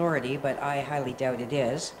probably an authority, but I highly doubt it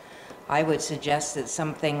is. I would suggest that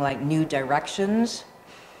something like New Directions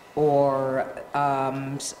or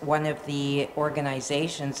one of the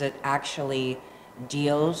organizations that actually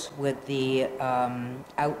deals with the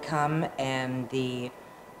outcome and the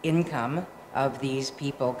income of these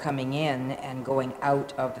people coming in and going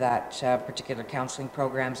out of that particular counseling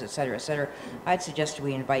programs, et cetera, I'd suggest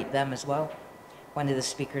we invite them as well. One of the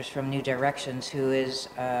speakers from New Directions, who is,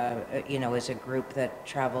 is a group that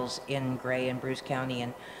travels in Grey and Bruce County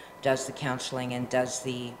and does the counseling and does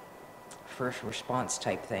the first response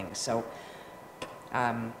type things. So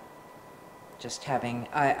just having,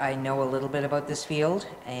 I know a little bit about this field,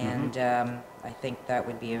 and I think that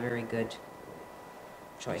would be a very good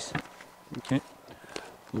choice. Okay.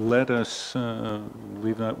 Let us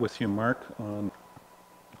leave that with you, Mark, on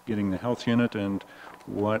getting the health unit and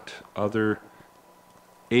what other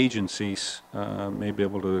agencies may be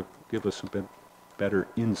able to give us a bit better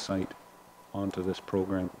insight onto this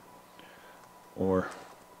program, or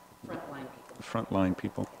frontline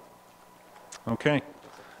people. Okay.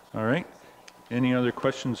 All right. Any other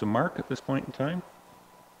questions of Mark at this point in time?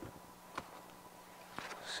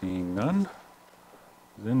 Seeing none.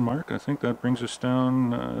 Then, Mark, I think that brings us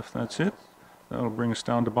down, if that's it, that'll bring us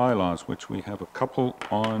down to bylaws, which we have a couple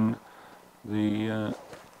on the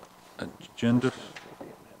agenda.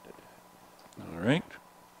 All right.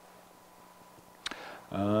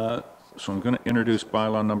 So I'm going to introduce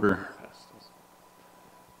bylaw number...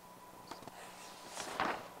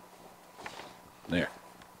 There.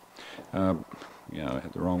 Yeah, I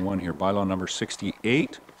had the wrong one here. Bylaw number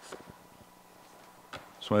 68.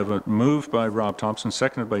 So I have a move by Rob Thompson,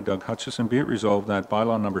 seconded by Doug Hutchison. Be it resolved that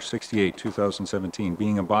bylaw number 68, 2017,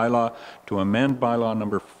 being a bylaw to amend bylaw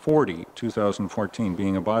number 40, 2014,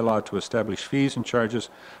 being a bylaw to establish fees and charges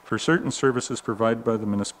for certain services provided by the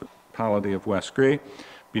Municipality of West Grey,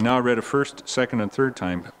 be now read a first, second, and third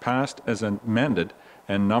time, passed as amended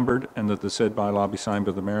and numbered, and that the said bylaw be signed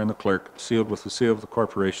by the mayor and the clerk, sealed with the seal of the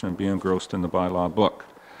corporation, and be engrossed in the bylaw book.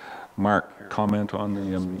 Mark, comment on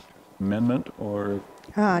the amendment, or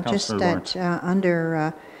just that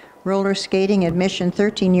under roller skating admission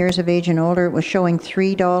 13 years of age and older, it was showing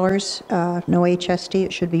 $3, no HST,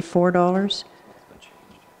 it should be $4.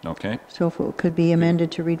 Okay. So if it could be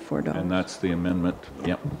amended to read $4. And that's the amendment,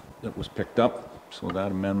 yep, that was picked up. So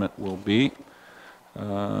that amendment will be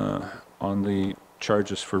on the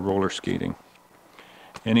charges for roller skating.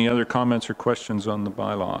 Any other comments or questions on the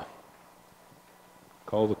bylaw?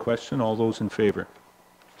 Call the question. All those in favor?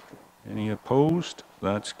 Any opposed?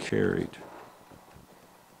 That's carried.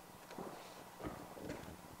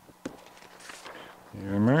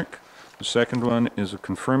 Here, Mark. The second one is a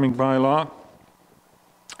confirming bylaw.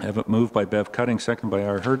 I have it moved by Bev Cutting, seconded by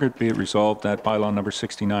R. Hergert. Be it resolved that bylaw number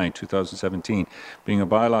 69, 2017, being a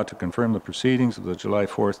bylaw to confirm the proceedings of the July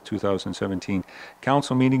 4th, 2017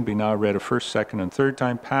 council meeting, be now read a first, second, and third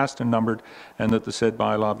time, passed and numbered, and that the said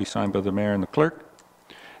bylaw be signed by the mayor and the clerk,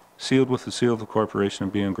 sealed with the seal of the corporation,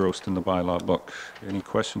 and be engrossed in the bylaw book. Any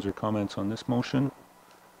questions or comments on this motion?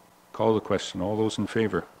 Call the question. All those in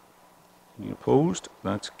favor? Any opposed?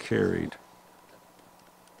 That's carried.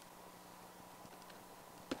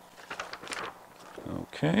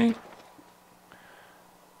 Okay.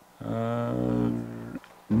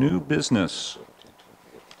 New business.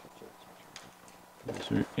 Is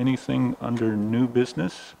there anything under new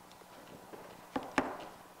business?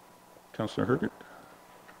 Councillor Hergert?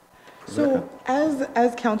 So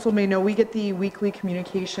as council may know, we get the weekly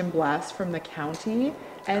communication blast from the county.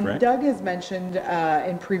 And Correct. Doug has mentioned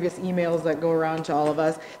in previous emails that go around to all of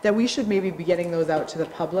us that we should maybe be getting those out to the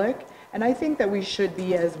public. And I think that we should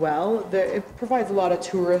be as well. It provides a lot of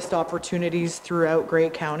tourist opportunities throughout Grey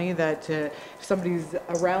County that if somebody's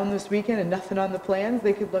around this weekend and nothing on the plans,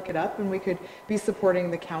 they could look it up, and we could be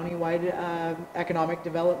supporting the county-wide economic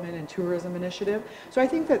development and tourism initiative. So I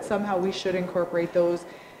think that somehow we should incorporate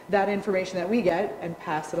that information that we get and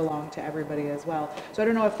pass it along to everybody as well. So I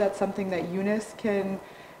don't know if that's something that Eunice can,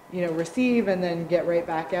 receive and then get right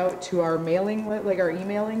back out to our mailing, like our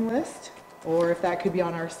emailing list. or if that could be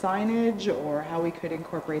on our signage, or how we could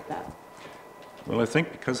incorporate that. Well, I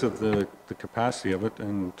think because of the capacity of it,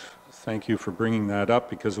 and thank you for bringing that up,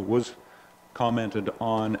 because it was commented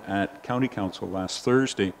on at County Council last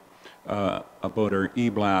Thursday about our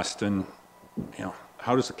e-blast, and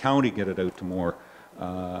how does the county get it out to more?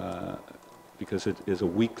 Because it is a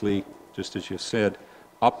weekly, just as you said,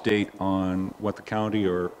 update on what the county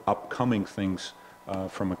or upcoming things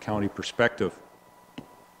from a county perspective,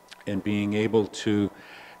 and being able to,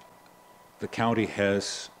 the county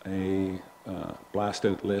has a blast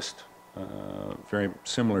out list very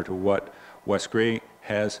similar to what West Grey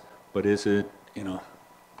has, but is it,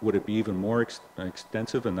 would it be even more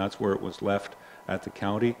extensive? And that's where it was left at the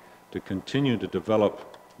county to continue to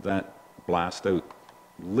develop that blast out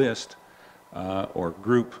list or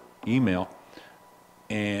group email.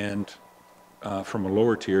 And from a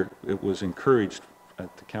lower tier, it was encouraged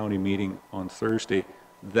at the county meeting on Thursday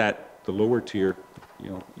that the lower tier,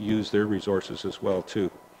 use their resources as well too.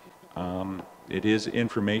 It is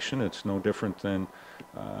information. It's no different than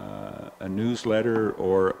a newsletter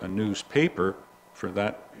or a newspaper for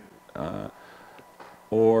that,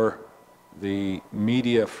 or the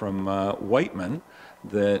media from Wightman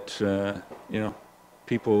that,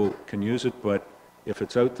 people can use it, but if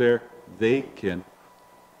it's out there, they can.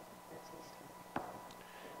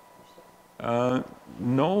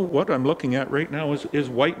 No, what I'm looking at right now is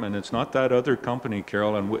Wightman. It's not that other company,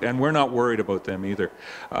 Carol, and we're not worried about them either.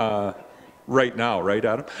 Right now, right,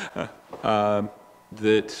 Adam?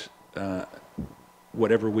 That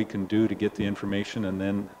whatever we can do to get the information, and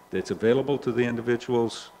then it's available to the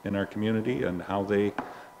individuals in our community, and how they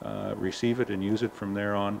receive it and use it from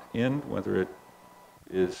there on in, whether it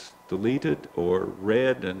is deleted or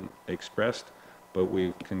read and expressed, but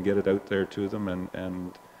we can get it out there to them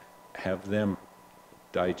and have them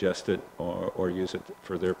digest it or use it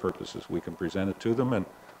for their purposes. We can present it to them, and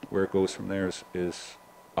where it goes from there is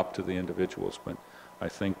up to the individuals. But I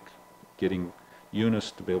think getting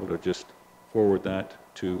Eunice to be able to just forward that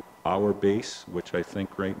to our base, which I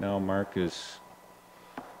think right now, Mark, is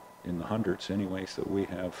in the hundreds anyways that we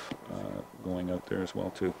have going out there as well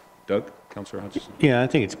too. Doug, Councillor Hutchison. Yeah, I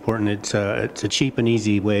think it's important. It's a cheap and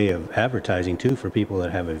easy way of advertising too for people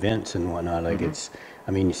that have events and whatnot. Like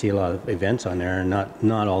you see a lot of events on there, and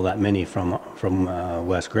not all that many from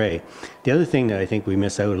West Grey. The other thing that I think we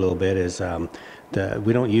miss out a little bit is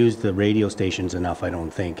we don't use the radio stations enough, I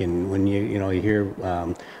don't think. And when you hear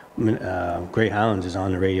Grey Highlands is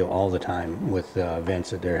on the radio all the time with events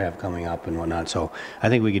that they have coming up and whatnot. So I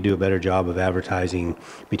think we could do a better job of advertising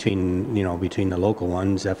between the local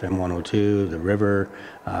ones, FM 102, the River,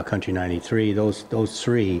 Country 93. Those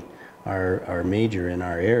three are major in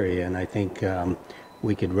our area, and I think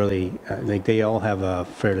we could really, they all have a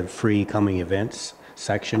fairly free coming events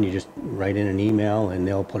section. You just write in an email and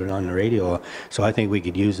they'll put it on the radio. So I think we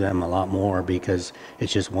could use them a lot more, because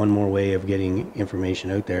it's just one more way of getting information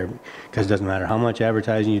out there. Because it doesn't matter how much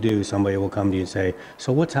advertising you do, somebody will come to you and say,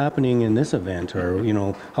 so what's happening in this event? Or,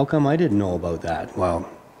 how come I didn't know about that? Well,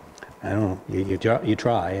 I don't know, you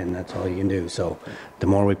try, and that's all you can do. So the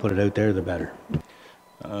more we put it out there, the better.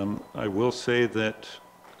 I will say that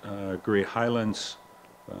Grey Highlands,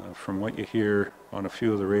 from what you hear on a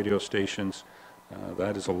few of the radio stations,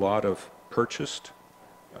 that is a lot of purchased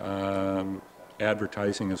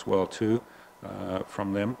advertising as well too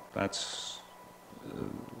from them. That's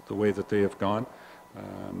the way that they have gone.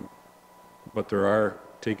 But there are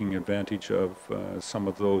taking advantage of some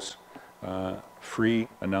of those free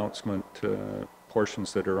announcement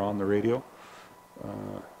portions that are on the radio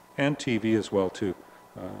and TV as well too,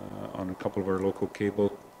 on a couple of our local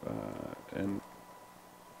cable, and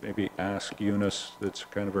maybe ask Eunice, that's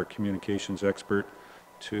kind of our communications expert,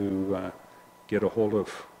 to get a hold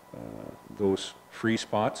of those free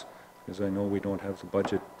spots, because I know we don't have the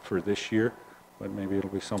budget for this year, but maybe it'll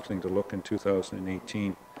be something to look in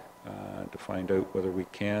 2018 to find out whether we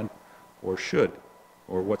can or should,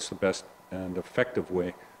 or what's the best and effective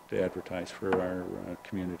way to advertise for our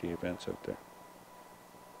community events out there.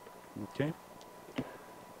 Okay.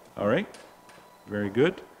 All right. Very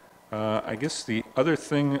good. I guess the other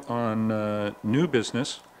thing on new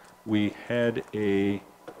business, we had a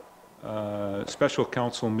special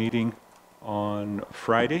council meeting on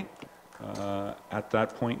Friday. At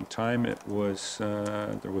that point in time, it was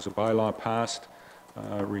there was a bylaw passed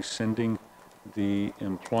rescinding the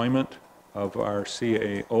employment of our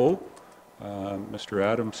CAO. Mr.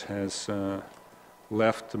 Adams has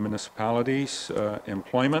left the municipality's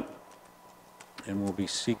employment and will be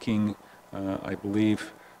seeking, I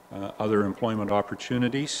believe, other employment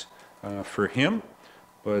opportunities for him.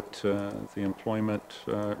 but the employment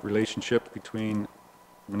relationship between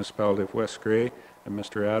the Municipality of West Grey and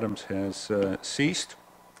Mr. Adams has ceased.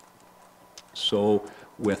 So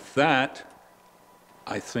with that,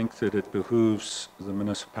 I think that it behooves the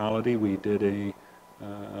municipality. We did a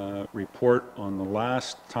report on the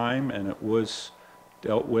last time, and it was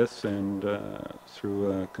dealt with and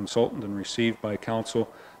through a consultant and received by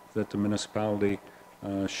council that the municipality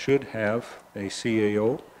should have a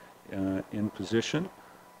CAO in position.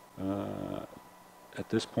 At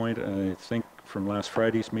this point, I think from last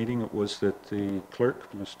Friday's meeting, it was that the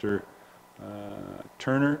clerk, Mr.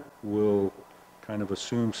 Turner, will kind of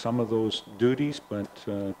assume some of those duties, but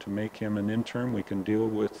to make him an intern, we can deal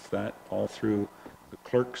with that all through the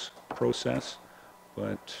clerk's process.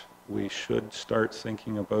 But we should start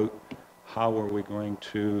thinking about how are we going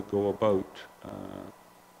to go about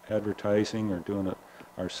advertising or doing it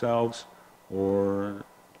ourselves or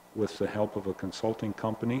with the help of a consulting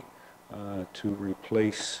company to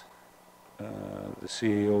replace the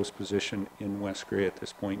CAO's position in West Grey at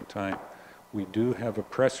this point in time. We do have a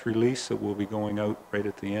press release that will be going out right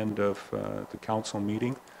at the end of the council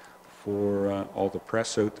meeting for all the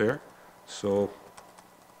press out there. So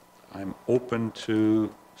I'm open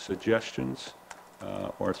to suggestions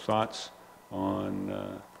or thoughts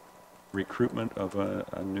on recruitment of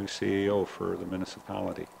a new CAO for the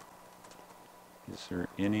municipality. Is there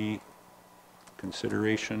any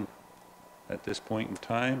consideration at this point in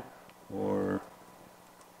time, or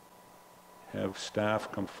have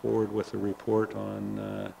staff come forward with a report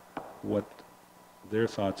on what their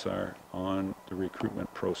thoughts are on the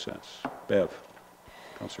recruitment process? Bev,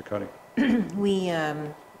 Councillor Cuddy. We, as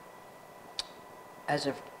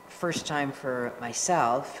a first time for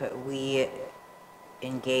myself, we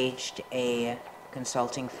engaged a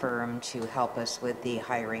consulting firm to help us with the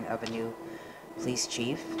hiring of a new police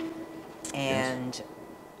chief. And yes.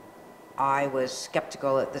 I was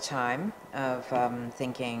skeptical at the time of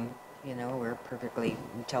thinking, you know, we're perfectly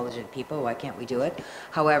intelligent people, why can't we do it?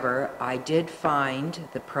 However, I did find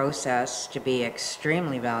the process to be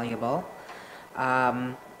extremely valuable.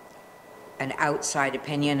 An outside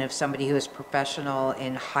opinion of somebody who is professional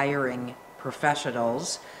in hiring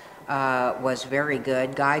professionals was very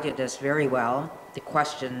good, guided us very well. The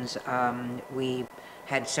questions, we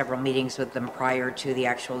had several meetings with them prior to the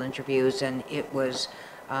actual interviews, and it was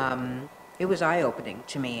eye-opening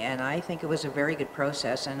to me, and I think it was a very good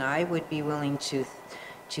process, and I would be willing to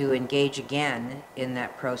engage again in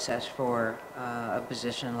that process for a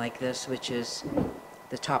position like this, which is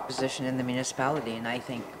the top position in the municipality, and I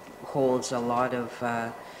think holds a lot of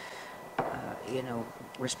you know,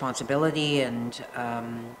 responsibility and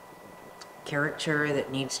character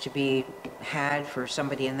that needs to be had for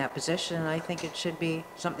somebody in that position, and I think it should be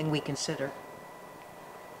something we consider.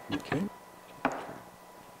 Okay.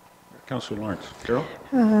 Councillor Lawrence. Carol?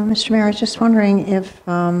 Mr. Mayor, I was just wondering if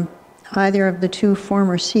either of the two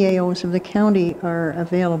former CAOs of the county are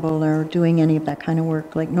available or doing any of that kind of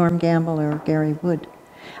work, like Norm Gamble or Gary Wood.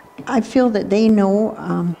 I feel that they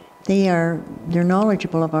know, they're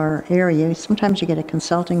knowledgeable of our area. Sometimes you get a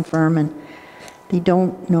consulting firm and they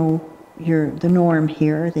don't know the norm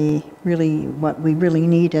here. What we really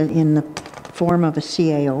need in the form of a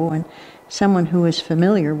CAO, and someone who is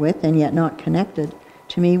familiar with and yet not connected,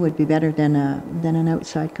 to me, would be better than an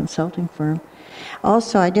outside consulting firm.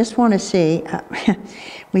 Also, I just want to say,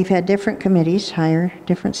 we've had different committees hire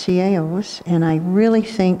different CAOs, and I really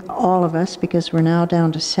think all of us, because we're now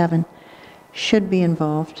down to 7, should be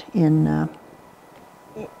involved in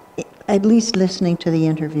at least listening to the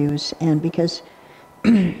interviews, and because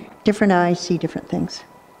different eyes see different things,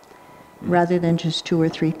 rather than just 2 or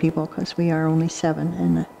 3 people, because we are only 7,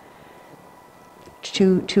 and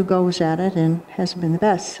two goes at it and hasn't been the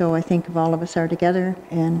best. So I think if all of us are together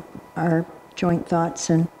and our joint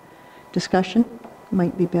thoughts and discussion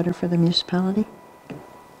might be better for the municipality.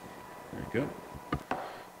 Very good.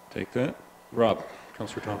 Take that. Rob,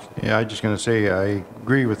 Councillor Thompson. Yeah, I'm just going to say I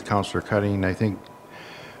agree with Councillor Cutting. I think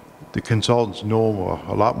the consultants know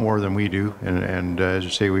a lot more than we do, and as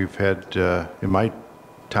you say, we've had in my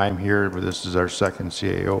time here, this is our second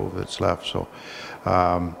CAO that's left. So.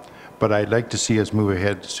 But I'd like to see us move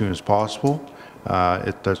ahead as soon as possible.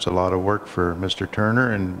 That's a lot of work for Mr.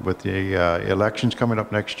 Turner, and with the elections coming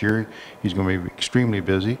up next year, he's going to be extremely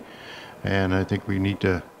busy. And I think we need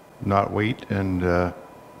to not wait and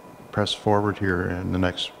press forward here in the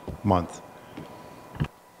next month.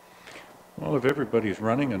 Well, if everybody's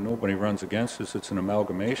running and nobody runs against us, it's an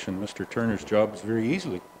amalgamation. Mr. Turner's job is very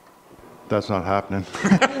easily. That's not happening.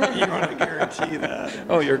 You want to guarantee that?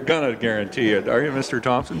 Oh, you're going to guarantee it, are you, Mr.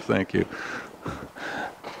 Thompson? Thank you.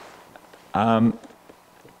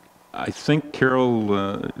 I think,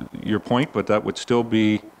 Carol, your point, but that would still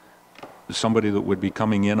be somebody that would be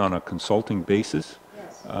coming in on a consulting basis.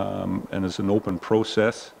 Yes. And as an open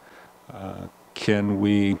process. Can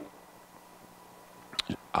we,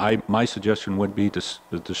 my suggestion would be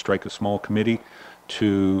to strike a small committee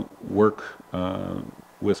to work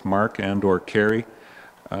with Mark and or Carrie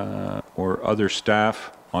or other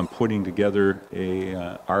staff on putting together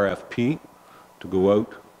a RFP to go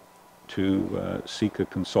out to seek a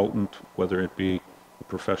consultant, whether it be a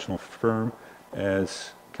professional firm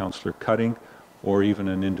as Councillor Cutting or even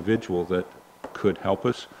an individual that could help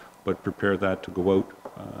us, but prepare that to go out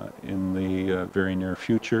in the very near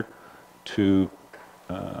future to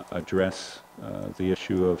address the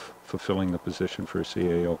issue of fulfilling the position for a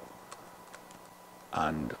CAO.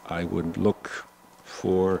 And I would look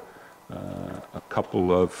for a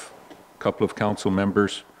couple of council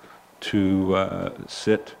members to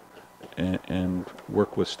sit and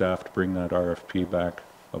work with staff to bring that RFP back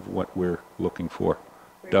of what we're looking for.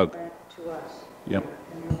 Bring Doug? that to us. Yep.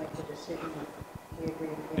 And we'll make the decision if we agree.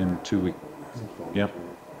 In 2 weeks. Yep.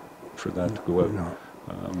 For that to go out.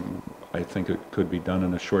 I think it could be done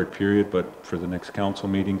in a short period, but for the next council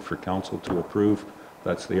meeting, for council to approve,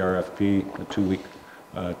 that's the RFP, a 2-week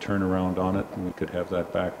turnaround on it, and we could have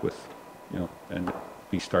that back with, and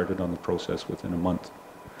be started on the process within a month.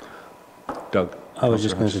 Doug? I was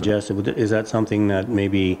just going to suggest, is that something that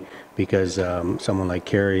maybe, because someone like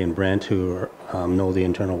Carrie and Brent, who know the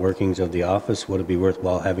internal workings of the office, would it be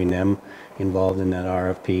worthwhile having them involved in that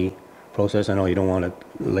RFP process? I know you don't want to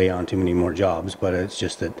lay on too many more jobs, but it's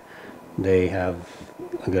just that they have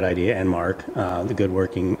a good idea, and Mark, the good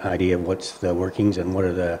working idea of what's the workings and what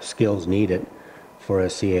are the skills needed for a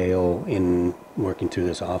CAO in working through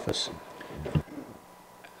this office.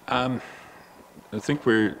 I think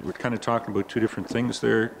we're kind of talking about two different things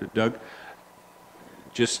there, Doug.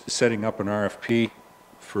 Just setting up an RFP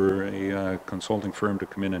for a consulting firm to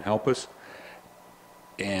come in and help us,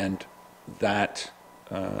 and that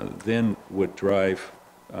then would drive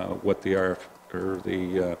what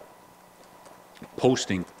the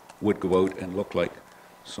posting would go out and look like.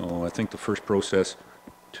 So I think the first process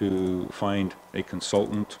to find a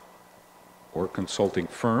consultant or consulting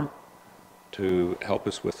firm to help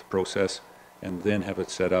us with the process, and then have it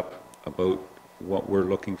set up about what we're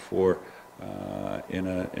looking for in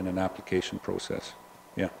an application process.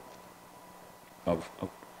 Yeah. Of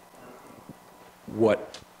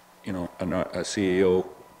what, a CAO,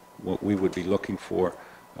 what we would be looking for,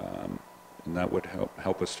 and that would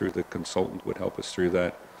help us through, the consultant would help us through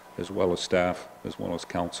that, as well as staff, as well as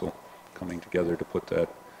council, coming together to put that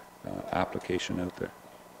application out there.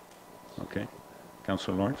 Okay.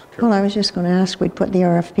 Councillor Lawrence? Carol? Well, I was just going to ask, we'd put the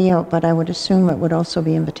RFP out, but I would assume it would also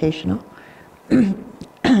be invitational.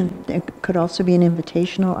 There could also be an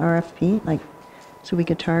invitational RFP, like, so we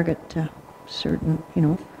could target certain,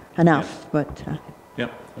 enough, but...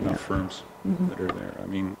 enough firms that are there. I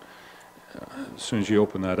mean, as soon as you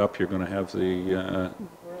open that up, you're going to have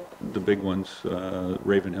the big ones,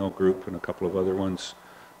 Ravenhill Group and a couple of other ones.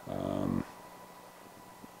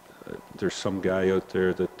 There's some guy out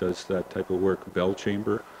there that does that type of work, Bell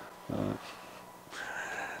Chamber.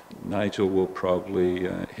 Nigel will probably,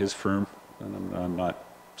 his firm, and I'm not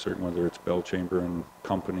certain whether it's Bell Chamber and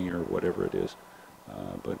Company or whatever it is,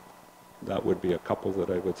 but that would be a couple that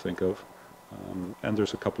I would think of. And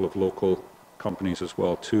there's a couple of local companies as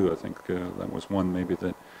well too. I think that was one maybe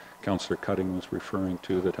that Councillor Cutting was referring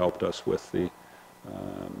to that helped us with the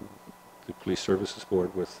Police Services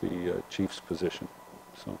Board with the chief's position.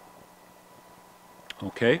 So,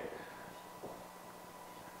 okay.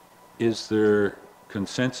 Is there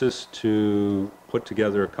consensus to put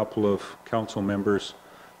together a couple of council members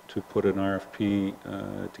to put an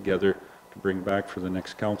RFP together to bring back for the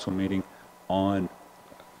next council meeting on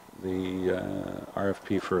the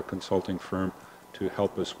RFP for a consulting firm to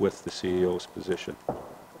help us with the CEO's position?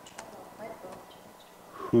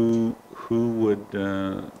 Who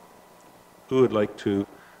would like to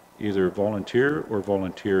either volunteer or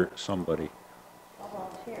volunteer somebody? I'll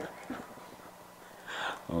volunteer.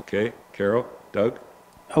 Okay, Carol, Doug?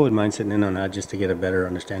 I wouldn't mind sitting in on that just to get a better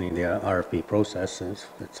understanding of the RFP process.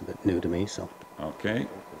 It's a bit new to me, so. Okay.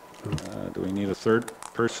 Do we need a third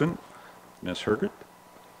person? Ms. Hergert?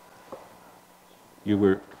 You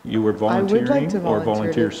were volunteering or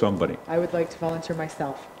volunteer somebody? I would like to volunteer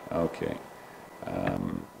myself. Okay.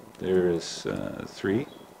 There is 3.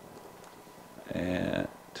 And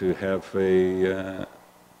to have a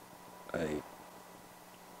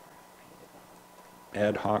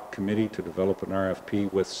ad hoc committee to develop an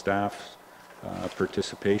RFP with staff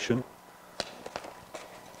participation.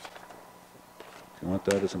 If you want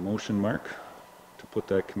that as a motion, Mark, to put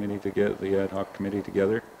that committee together, the ad hoc committee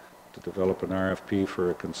together, to develop an RFP for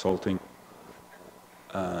a consulting,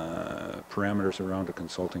 parameters around a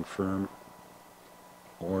consulting firm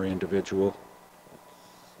or individual.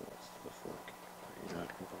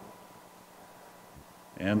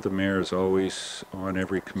 And the mayor is always on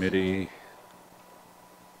every committee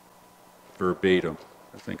verbatim,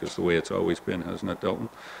 I think is the way it's always been, hasn't it, Dalton?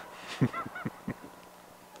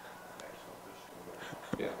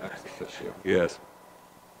 Yeah, ex officio. Yes.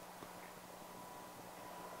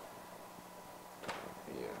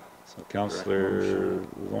 Yeah. So Councillor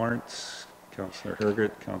Lawrence, Councillor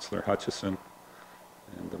Hergert, Councillor Hutchison,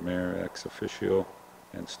 and the mayor ex officio,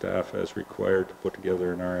 and staff as required to put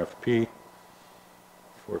together an RFP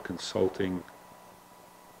for consulting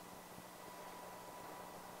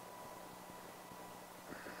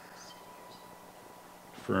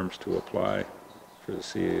firms to apply for the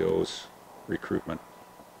CAO's recruitment.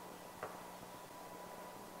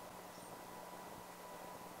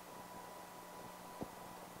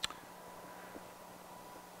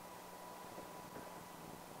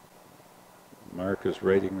 Mark is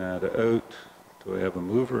writing that out. Do I have a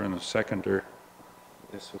mover and a seconder?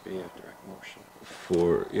 This would be a direct motion.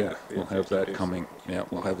 For, yeah, we'll have that coming, yeah,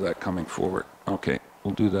 we'll have that coming forward. Okay,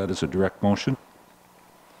 we'll do that as a direct motion.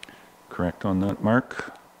 Correct on that,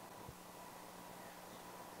 Mark?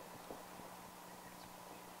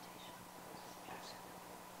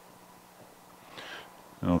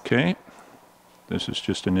 Okay, this is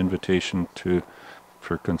just an invitation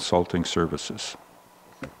for consulting services.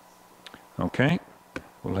 Okay,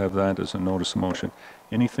 we'll have that as a notice of motion.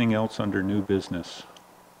 Anything else under new business?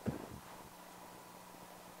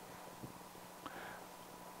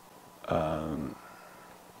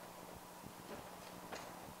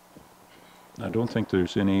 I don't think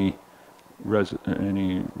there's any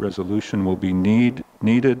resolution will be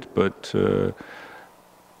needed, but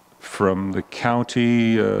from the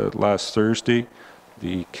county last Thursday,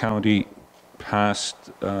 the county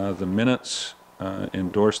passed the minutes,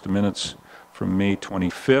 endorsed the minutes from May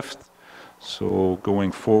 25th. So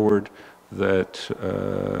going forward, that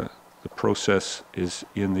the process is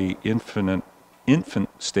in the infant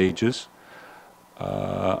stages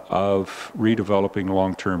of redeveloping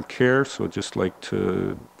long-term care. So I'd just like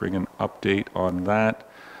to bring an update on that.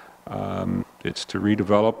 It's to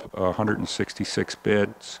redevelop 166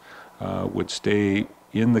 beds, would stay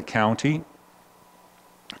in the county,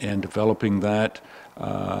 and developing that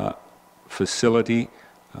facility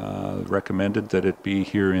recommended that it be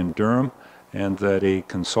here in Durham, and that a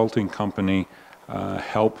consulting company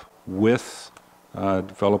help with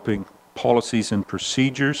developing policies and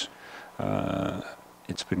procedures.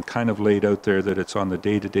 It's been kind of laid out there that it's on the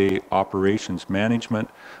day-to-day operations management,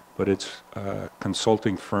 but it's a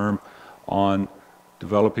consulting firm on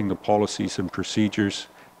developing the policies and procedures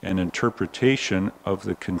and interpretation of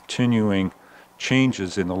the continuing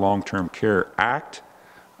changes in the Long-Term Care Act,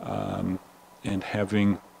 and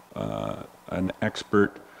having an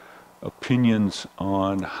expert opinions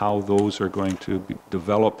on how those are going to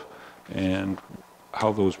develop and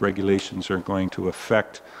how those regulations are going to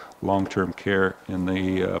affect long-term care in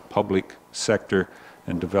the public sector,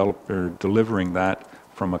 and delivering that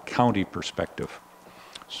from a county perspective.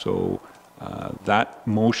 So that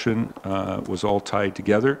motion was all tied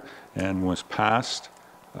together and was passed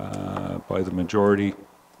by the majority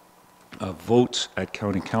of votes at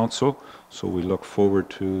County Council. So we look forward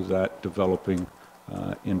to that developing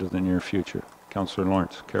into the near future. Councillor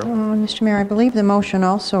Lawrence. Carol? Mr. Mayor, I believe the motion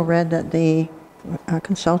also read that the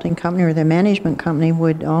consulting company or the management company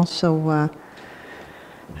would also, what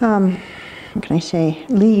can I say,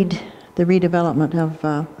 lead the redevelopment of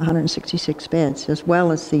 166 beds, as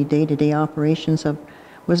well as the day-to-day operations of,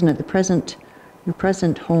 wasn't it the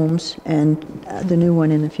present homes and the new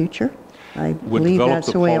one in the future? I believe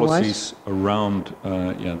that's the way it was. Would develop the policies around,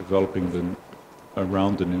 developing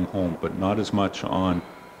around the new home, but not as much on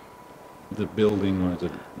the building or the...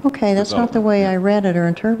 Okay, that's not the way I read it or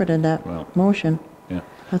interpreted that motion. Yeah.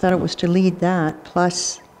 I thought it was to lead that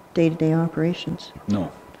plus day-to-day operations. No,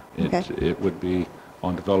 it would be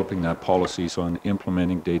on developing that policies on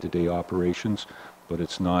implementing day-to-day operations, but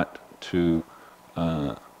it's not to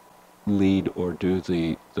lead or do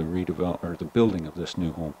the redevelop or the building of this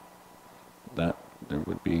new home. That there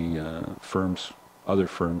would be other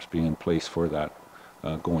firms be in place for that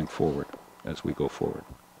going forward as we go forward.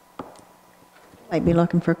 Might be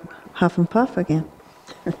looking for Huff and Puff again.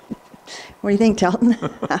 What do you think, Telton?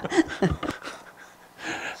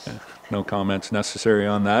 No comments necessary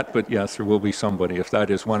on that, but yes, there will be somebody if that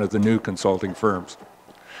is one of the new consulting firms.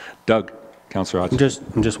 Doug? Councillor Hodgson.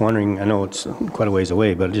 I'm just wondering, I know it's quite a ways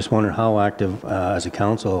away, but I just wonder how active as a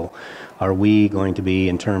council are we going to be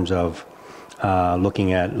in terms of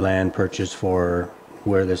looking at land purchase for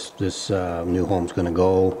where this new home's going to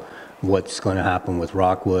go, what's going to happen with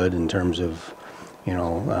Rockwood in terms of, you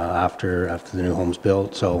know, after the new home's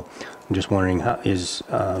built. So I'm just wondering, is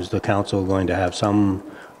the council going to have some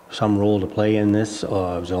role to play in this,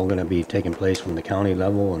 or is it all going to be taking place from the county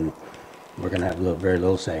level and we're going to have very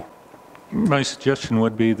little say? My suggestion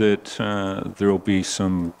would be that there will be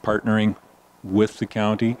some partnering with the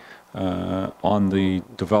county on the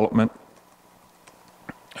development,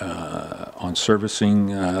 on servicing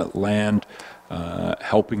land,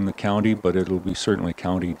 helping the county, but it'll be certainly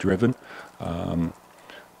county driven.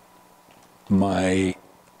 My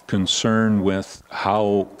concern with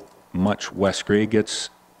how much West Grey gets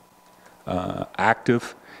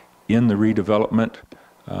active in the redevelopment,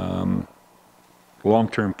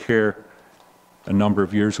 long-term care a number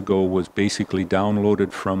of years ago was basically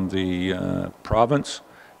downloaded from the province,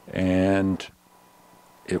 and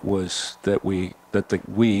it was that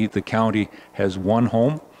the county has one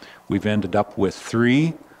home. We've ended up with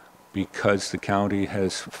 3 because the county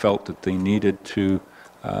has felt that they needed to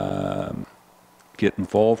get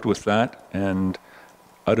involved with that, and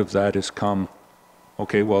out of that has come,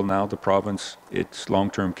 okay, well now the province, its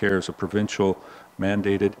long-term care is a provincial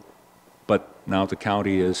mandated, but now the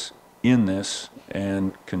county is in this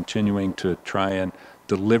and continuing to try and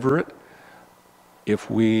deliver it. If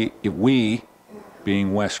we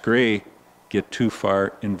being West Grey, get too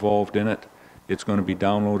far involved in it, it's going to be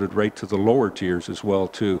downloaded right to the lower tiers as well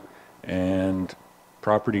too. And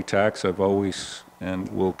property tax, I've always and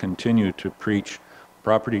will continue to preach,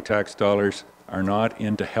 property tax dollars are not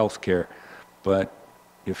into healthcare, but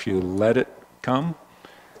if you let it come,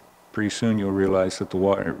 pretty soon you'll realize that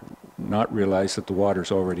not realize that the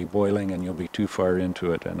water's already boiling and you'll be too far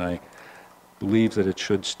into it. And I believe that it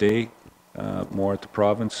should stay more at the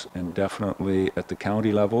province and definitely at the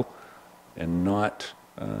county level and not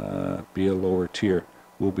be a lower tier.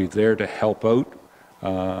 We'll be there to help out,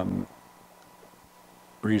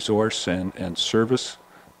 resource and service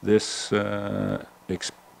this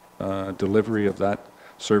delivery of that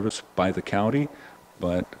service by the county,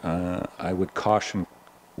 but I would caution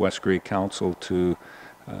West Grey Council to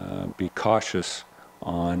be cautious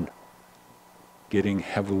on getting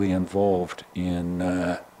heavily involved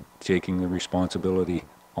in taking the responsibility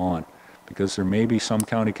on, because there may be some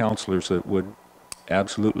county councillors that would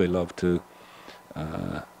absolutely love to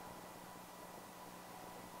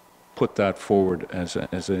put that forward as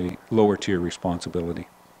a lower tier responsibility.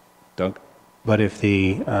 Doug? But if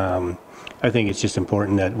I think it's just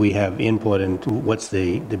important that we have input into what's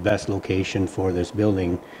the best location for this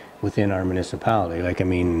building within our municipality. Like, I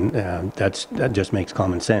mean, that just makes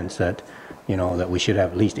common sense that, you know, that we should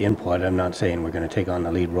have at least input. I'm not saying we're going to take on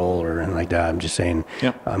the lead role or anything like that. I'm just saying,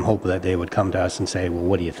 yep. I'm hoping that they would come to us and say, well,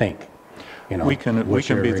 what do you think? You know, we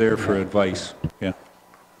can be there for advice. Yeah,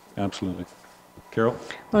 absolutely. Carol?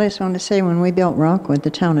 Well, I just wanted to say, when we built Rockwood,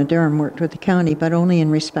 the town of Durham worked with the county, but only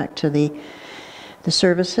in respect to the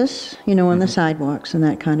services, you know, and the sidewalks and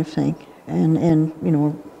that kind of thing. And you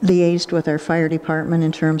know, liaised with our fire department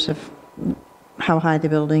in terms of how high the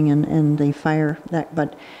building and the fire,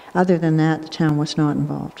 but other than that, the town was not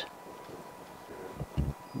involved.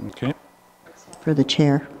 Okay. For the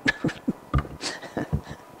chair.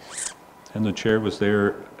 And the chair was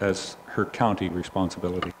there as her county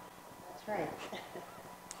responsibility. That's right.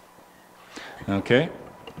 Okay.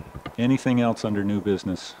 Anything else under new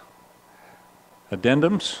business?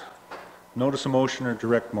 Addendums? Notice of motion or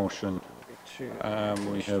direct motion?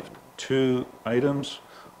 We have 2 items.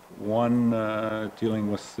 One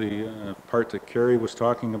dealing with the part that Kerry was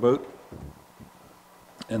talking about,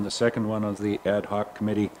 and the second one of the ad hoc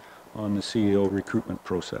committee on the CEO recruitment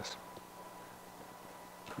process.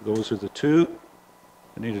 Those are the 2.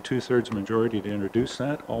 I need a 2/3 majority to introduce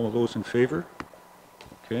that. All of those in favor?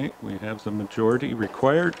 Okay, we have the majority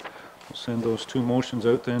required. We'll send those 2 motions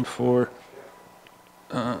out then for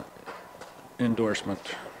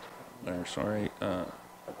endorsement. There, sorry,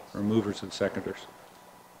 removers and seconders.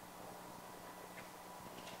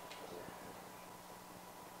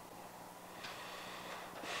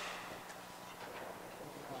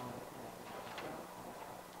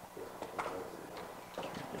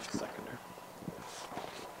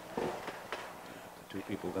 The 2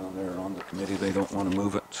 people down there are on the committee, they don't want to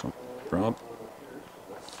move it, so Rob?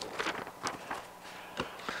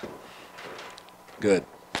 Good.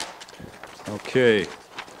 Okay,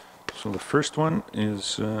 so the first one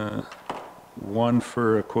is one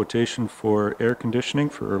for a quotation for air conditioning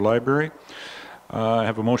for our library. I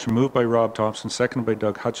have a motion moved by Rob Thompson, seconded by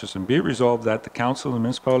Doug Hutchison. Be it resolved that the Council of the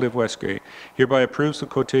Municipality of West Grey hereby approves the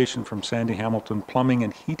quotation from Sandy Hamilton Plumbing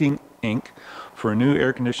and Heating, Inc. for a new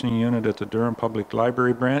air conditioning unit at the Durham Public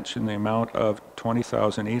Library branch in the amount of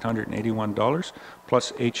 $20,881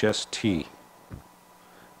 plus HST.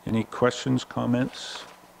 Any questions, comments?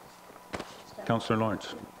 Councillor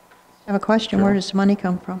Lawrence. I have a question. Sure. Where does the money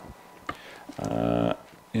come from?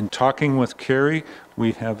 In talking with Carrie,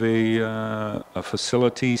 we have a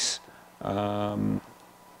facilities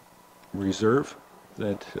reserve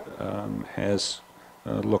that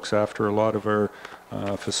looks after a lot of our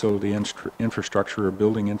facility infrastructure or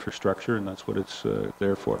building infrastructure, and that's what it's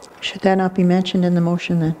there for. Should that not be mentioned in the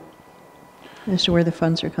motion then, as to where the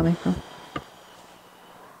funds are coming from?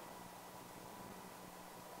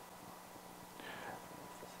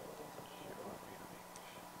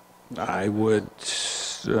 I would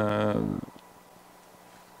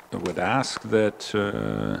ask that,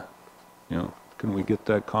 can we get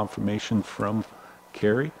that confirmation from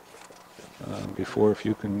Carrie before, if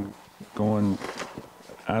you can go and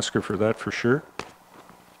ask her for that for sure,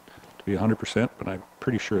 to be 100%, but I'm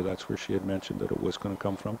pretty sure that's where she had mentioned that it was going to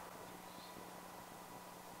come from.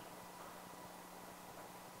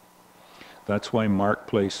 That's why Mark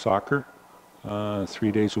plays soccer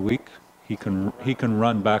 3 days a week. He can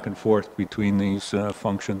run back and forth between these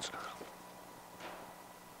functions.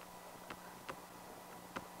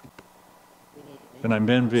 And I'm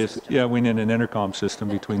envious. Yeah, we need an intercom system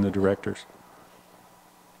between the directors.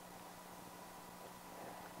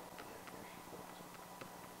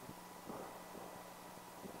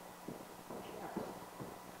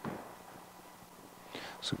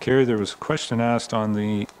 So, Carrie, there was a question asked on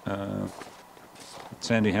the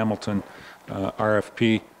Sandy Hamilton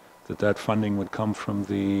RFP that funding would come from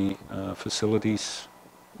the facilities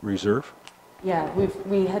reserve? Yeah,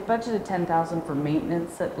 we had budgeted 10,000 for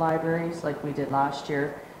maintenance at libraries like we did last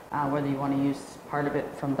year. Whether you want to use part of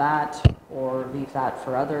it from that or leave that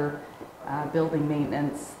for other building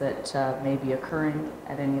maintenance that may be occurring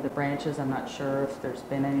at any of the branches. I'm not sure if there's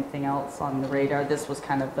been anything else on the radar. This was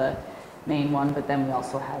kind of the main one, but then we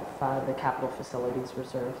also have the capital facilities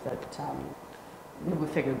reserve that we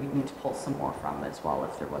figured we'd need to pull some more from as well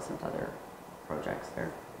if there wasn't other projects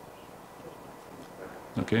there.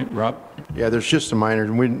 Okay, Rob? Yeah, there's just some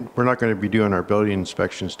minor, we're not going to be doing our building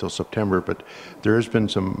inspections till September, but there has been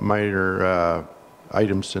some minor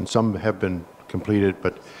items, and some have been completed,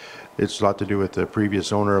 but it's a lot to do with the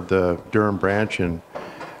previous owner of the Durham branch, and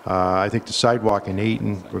I think the sidewalk in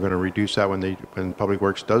Ayton, we're going to reduce that when Public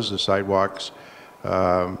Works does the sidewalks,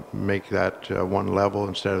 make that one level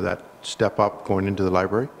instead of that step up going into the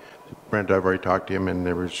library. Brent, I've already talked to him, and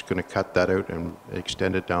they were just going to cut that out and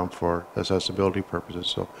extend it down for accessibility purposes.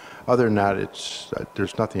 So other than that,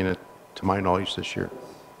 there's nothing in it, to my knowledge, this year.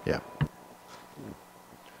 Yeah.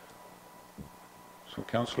 So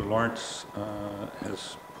Councillor Lawrence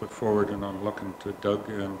has put forward, and I'm looking to Doug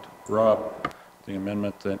and Rob, the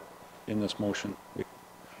amendment that in this motion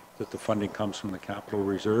that the funding comes from the capital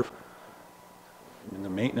reserve. And the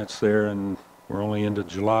maintenance there, and we're only into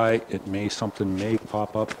July, something may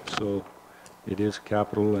pop up, so it is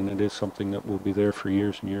capital and it is something that will be there for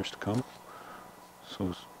years and years to come.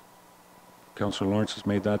 So Councillor Lawrence has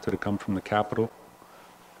made that it come from the capital.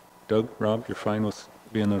 Doug, Rob, you're fine with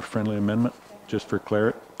being a friendly amendment? Just for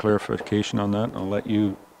clarification on that, I'll let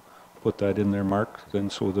you put that in there, Mark, then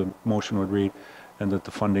so the motion would read, and that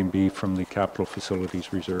the funding be from the capital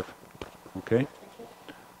facilities reserve. Okay?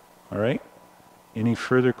 All right. Any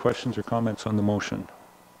further questions or comments on the motion?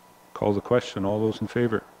 Call the question. All those in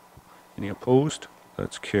favor? Any opposed?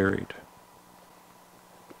 That's carried.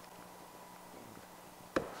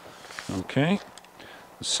 Okay.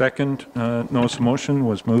 The second notice of motion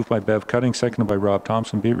was moved by Bev Cutting, seconded by Rob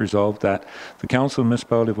Thompson. Be it resolved that the Council of the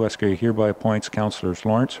Municipality of West Grey hereby appoints Councillors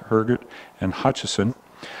Lawrence, Hergert, and Hutchison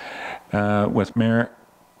with Mayor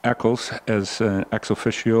Eccles as ex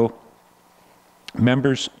officio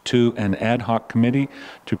members to an ad hoc committee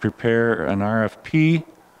to prepare an RFP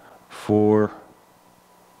for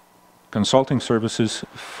consulting services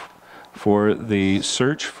for the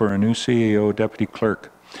search for a new CEO deputy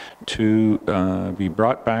clerk to be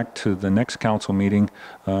brought back to the next council meeting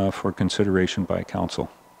for consideration by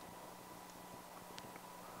council.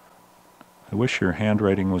 I wish your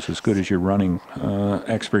handwriting was as good as your running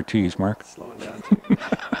expertise, Mark. Slow it down.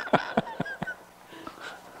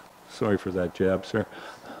 Sorry for that jab, sir.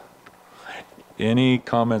 Any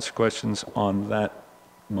comments, questions on that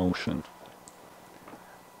motion?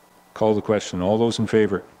 Call the question. All those in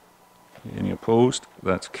favor? Any opposed?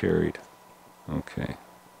 That's carried. Okay.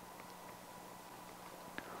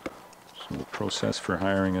 So So the process for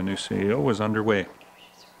hiring a new CEO was underway.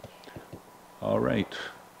 All right.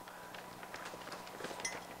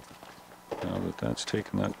 Now that that's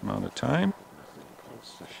taken that amount of time,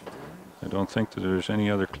 I don't think that there's any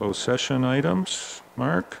other closed session items.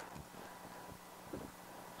 Mark?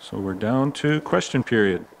 So we're down to question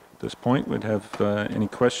period. At this point, we'd have any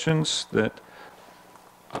questions that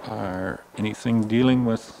are anything dealing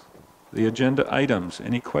with the agenda items.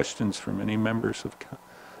 Any questions from any members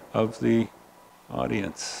of the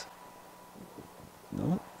audience?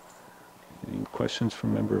 No? Any questions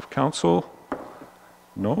from member of council?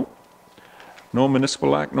 No? No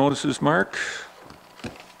municipal act notices, Mark?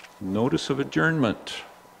 Notice of adjournment.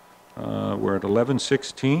 We're at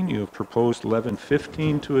 11:16. You have proposed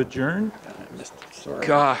 11:15 to adjourn. Sorry.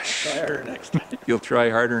 Gosh. Try harder next time. You'll try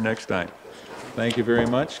harder next time. Thank you very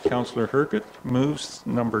much. Councillor Herget moves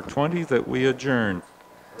number 20 that we adjourn.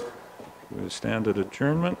 We'll stand at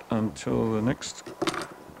adjournment until the next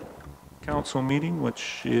council meeting,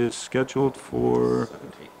 which is scheduled for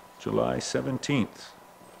July 17th.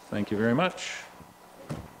 Thank you very much.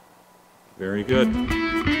 Very good.